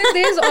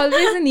 There is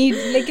always a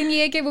need, لیکن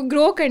یہ کہ وہ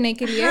گرو کرنے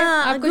کے لیے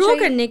آپ کو گرو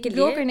کرنے کے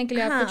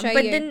لیے آپ کو چاہیے.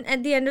 But then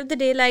at the end of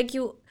the day like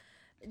you,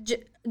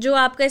 جو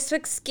آپ کا اس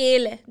وقت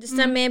اسکیل ہے, جس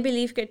طرح میں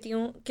بلیو کرتی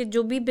ہوں کہ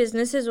جو بھی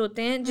بزنسز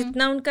ہوتے ہیں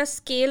جتنا ان کا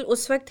اسکیل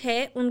اس وقت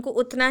ہے ان کو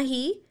اتنا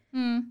ہی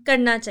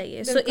کرنا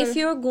چاہیے. So if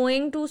you are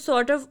going to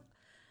sort of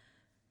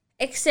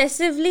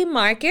excessively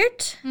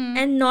market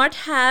and not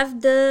have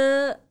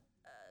the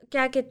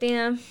کیا کہتے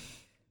ہیں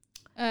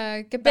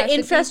the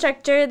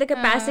infrastructure, the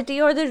capacity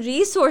or the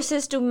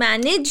resources to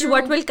manage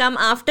what will come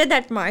after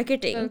that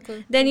marketing,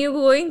 then you're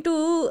going to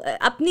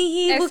اپنی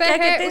ہی وہ کیا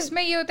کہتے ہیں, اس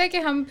میں یہ ہوتا ہے کہ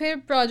ہم پھر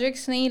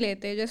پروجیکٹس نہیں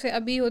لیتے. جیسے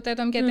ابھی ہوتا ہے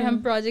تو ہم کہتے ہیں ہم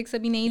پروجیکٹس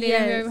ابھی نہیں لے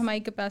رہے ہیں, ہماری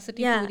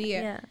کیپیسٹی پوری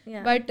ہے,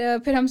 بٹ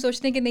پھر ہم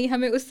سوچتے ہیں کہ نہیں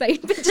ہمیں اس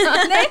سائٹ پہ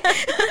جانا ہے,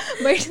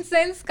 بٹ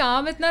سنس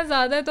کام اتنا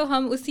زیادہ ہے تو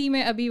ہم اسی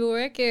میں ابھی وہ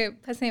ہے کہ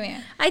پھنسے ہوئے ہیں.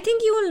 I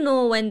think you will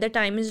know when the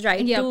time is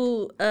right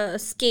to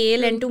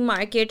scale and to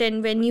market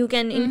and when you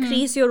can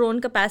increase your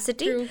own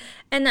capacity.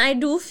 And I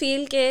do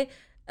feel کہ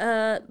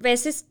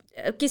ویسے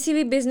کسی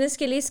بھی بزنس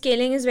کے لیے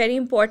scaling is very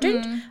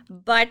important,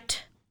 but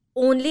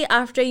only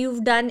after you've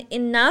done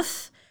enough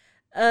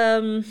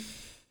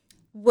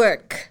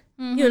work,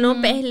 you know,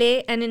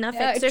 پہلے and enough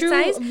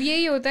exercise.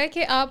 یہی ہوتا ہے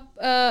کہ آپ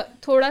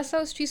تھوڑا سا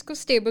اس چیز کو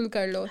اسٹیبل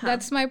کر لو.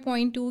 دیٹس مائی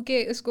پوائنٹ ٹو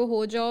کہ اس کو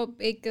ہو جاؤ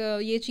ایک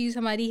یہ چیز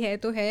ہماری ہے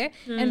تو ہے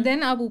اینڈ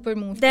دین آپ اوپر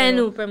موو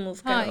کرو.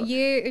 ہاں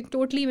یہ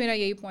ٹوٹلی میرا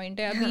یہی پوائنٹ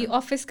ہے. ابھی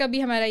آفس کا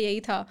بھی ہمارا یہی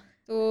تھا,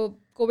 تو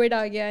کووڈ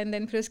آ گیا اینڈ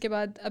دین پھر اس کے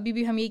بعد ابھی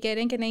بھی ہم یہ کہہ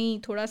رہے ہیں کہ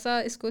نہیں تھوڑا سا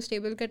اس کو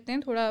اسٹیبل کرتے ہیں,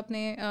 تھوڑا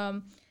اپنے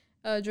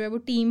جو ہے وہ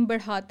ٹیم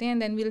بڑھاتے ہیں,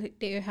 then we'll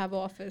have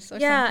office.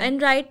 Yeah,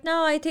 and right now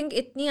I think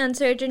اتنی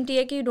uncertainty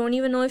ہے کہ you don't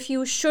even know if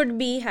you should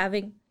be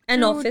having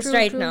an office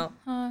right now.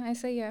 ہاں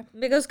ایسا ہی ہے,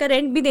 because اس کا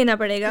rent بھی دینا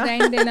پڑے گا.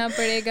 rent دینا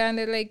پڑے گا and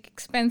like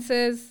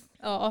expenses,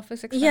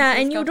 office expenses. Yeah,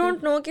 and you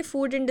don't know کہ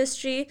food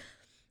industry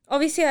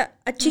obviously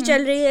اچھی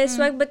چل رہی ہے اس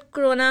وقت, but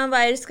کرونا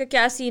وائرس کا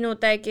کیا سین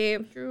ہوتا ہے کہ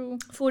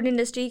فوڈ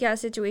انڈسٹری کیا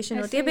سچویشن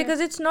ہوتی ہے,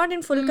 because it's not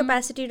in full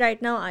capacity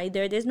right now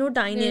either. There's no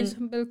dine-in.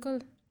 بالکل.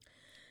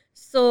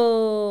 So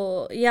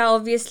yeah,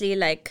 obviously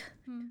like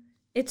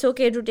it's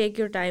okay to take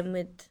your time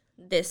with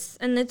this,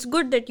 and it's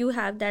good that you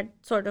have that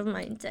sort of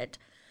mindset.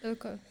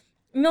 بالکل.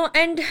 No,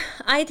 and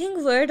I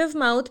think word of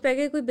mouth پہ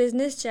اگر کوئی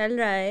business چل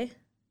رہا ہے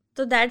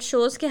تو that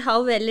shows کہ how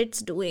well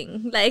it's doing,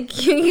 like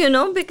you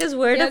know, because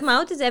word of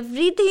mouth is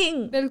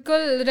everything.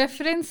 بالکل.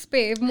 ریفرنس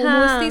پہ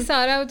موسٹلی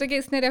سارا ہوتا ہے کہ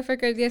اس نے ریفر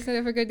کر دیا, اس نے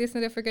ریفر کر دیا, اس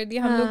نے ریفر کر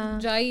دیا, ہم لوگ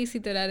جائے اسی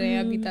طرح رہے ہیں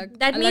ابھی تک.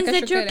 That means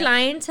that your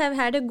clients have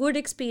had a good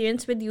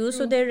experience with you,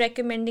 so they're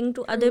recommending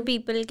to other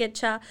people کہ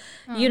اچھا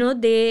you know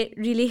they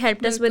really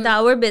helped us with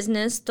our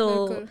business. So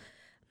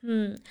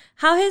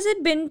how has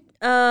it been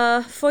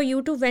for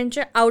you to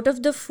venture out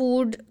of the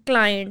food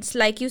clients?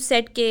 Like you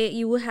said کہ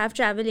you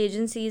have travel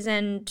agencies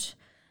and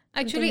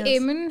actually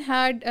Aiman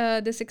had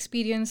this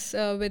experience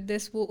with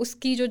this. وہ اس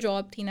کی جو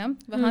job تھی نا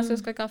وہاں سے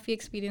اس کا کافی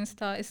experience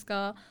تھا اس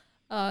کا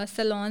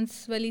سلونس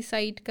والی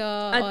سائٹ کا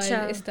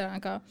اور اس طرح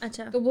کا.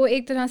 تو وہ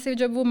ایک طرح سے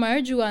جب وہ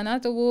مرج ہوا نا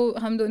تو وہ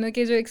ہم دونوں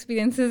کے جو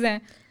ایکسپیرینسز ہیں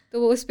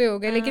تو وہ اس پہ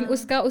ہو گئے. لیکن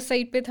اس کا اس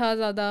سائٹ پہ تھا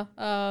زیادہ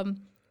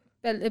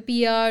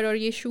پی آر اور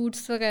یہ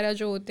شوٹس وغیرہ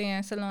جو ہوتے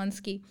ہیں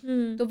سلونس کی,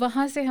 تو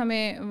وہاں سے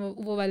ہمیں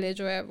وہ والے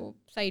جو ہے وہ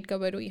سائٹ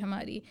کور ہوئی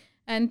ہماری.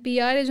 اینڈ پی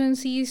آر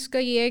ایجنسیز کا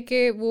یہ ہے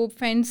کہ وہ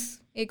فرینڈس,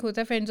 ایک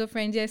ہوتا ہے فرینڈز آف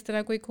فرینڈز یا اس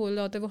طرح کوئی کھول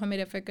رہا ہوتا ہے وہ ہمیں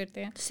ریفر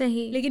کرتے ہیں.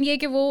 صحیح. لیکن یہ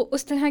کہ وہ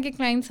اس طرح کے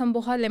کلائنٹس ہم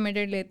بہت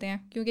لمیٹیڈ لیتے ہیں,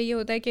 کیونکہ یہ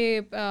ہوتا ہے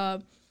کہ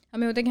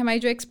ہمیں ہوتا ہے کہ ہماری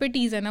جو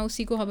ایکسپرٹیز ہے نا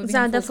اسی کو ہم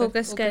زیادہ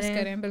فوکس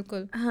کریں.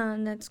 بالکل. ہاں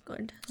that's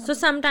good. So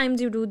some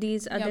times you do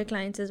these other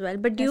clients as well,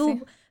 but do you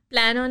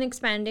plan on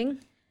expanding?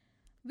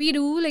 We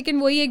do,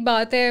 لیکن وہی ایک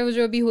بات ہے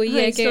جو ابھی ہوئی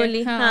ہے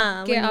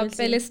کہ آپ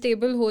پہلے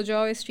اسٹیبل ہو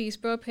جاؤ اس چیز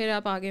پر, پھر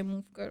آپ آگے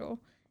موو کرو,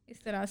 اس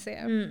طرح سے.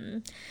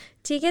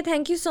 ٹھیک ہے,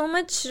 thank you so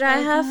much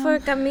رائحہ for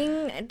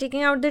coming,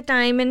 taking out the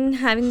time and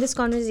having this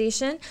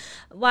conversation.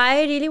 Why I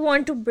really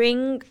want to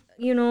bring,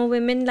 you know,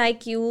 women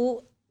like you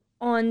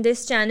on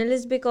this channel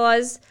is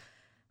because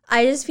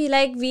I just feel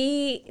like we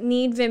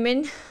need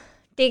women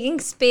taking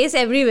space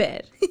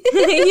everywhere.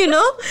 You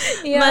know,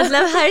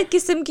 matlab har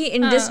qisam ki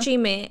industry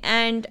mein.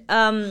 And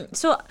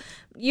so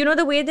you know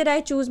the way that I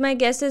choose my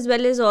guests as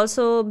well is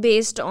also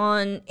based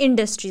on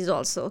industries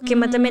also, کہ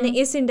مطلب میں نے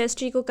اس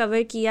industry کو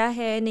کور کیا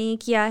ہے نہیں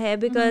کیا ہے,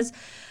 because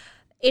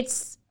it's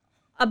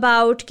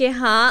about کہ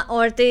ہاں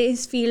عورتیں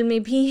اس فیلڈ میں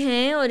بھی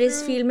ہیں اور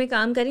اس فیلڈ میں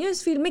کام کر رہی ہیں,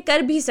 اس فیلڈ میں کر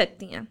بھی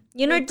سکتی ہیں.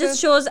 you know, it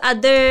just shows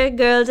other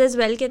girls as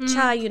well کہ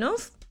اچھا you know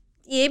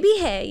یہ بھی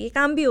ہے, یہ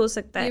کام بھی ہو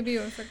سکتا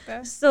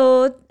ہے. So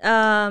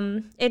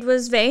it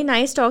was very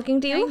nice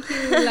talking to you.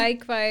 Thank you.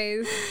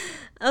 Likewise.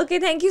 Okay,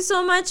 thank you so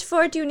much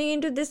for tuning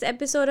into this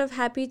episode of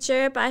Happy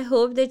Chirp. I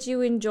hope that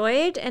you enjoy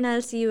it and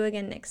I'll see you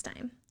again next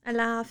time.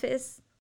 Allah Hafiz.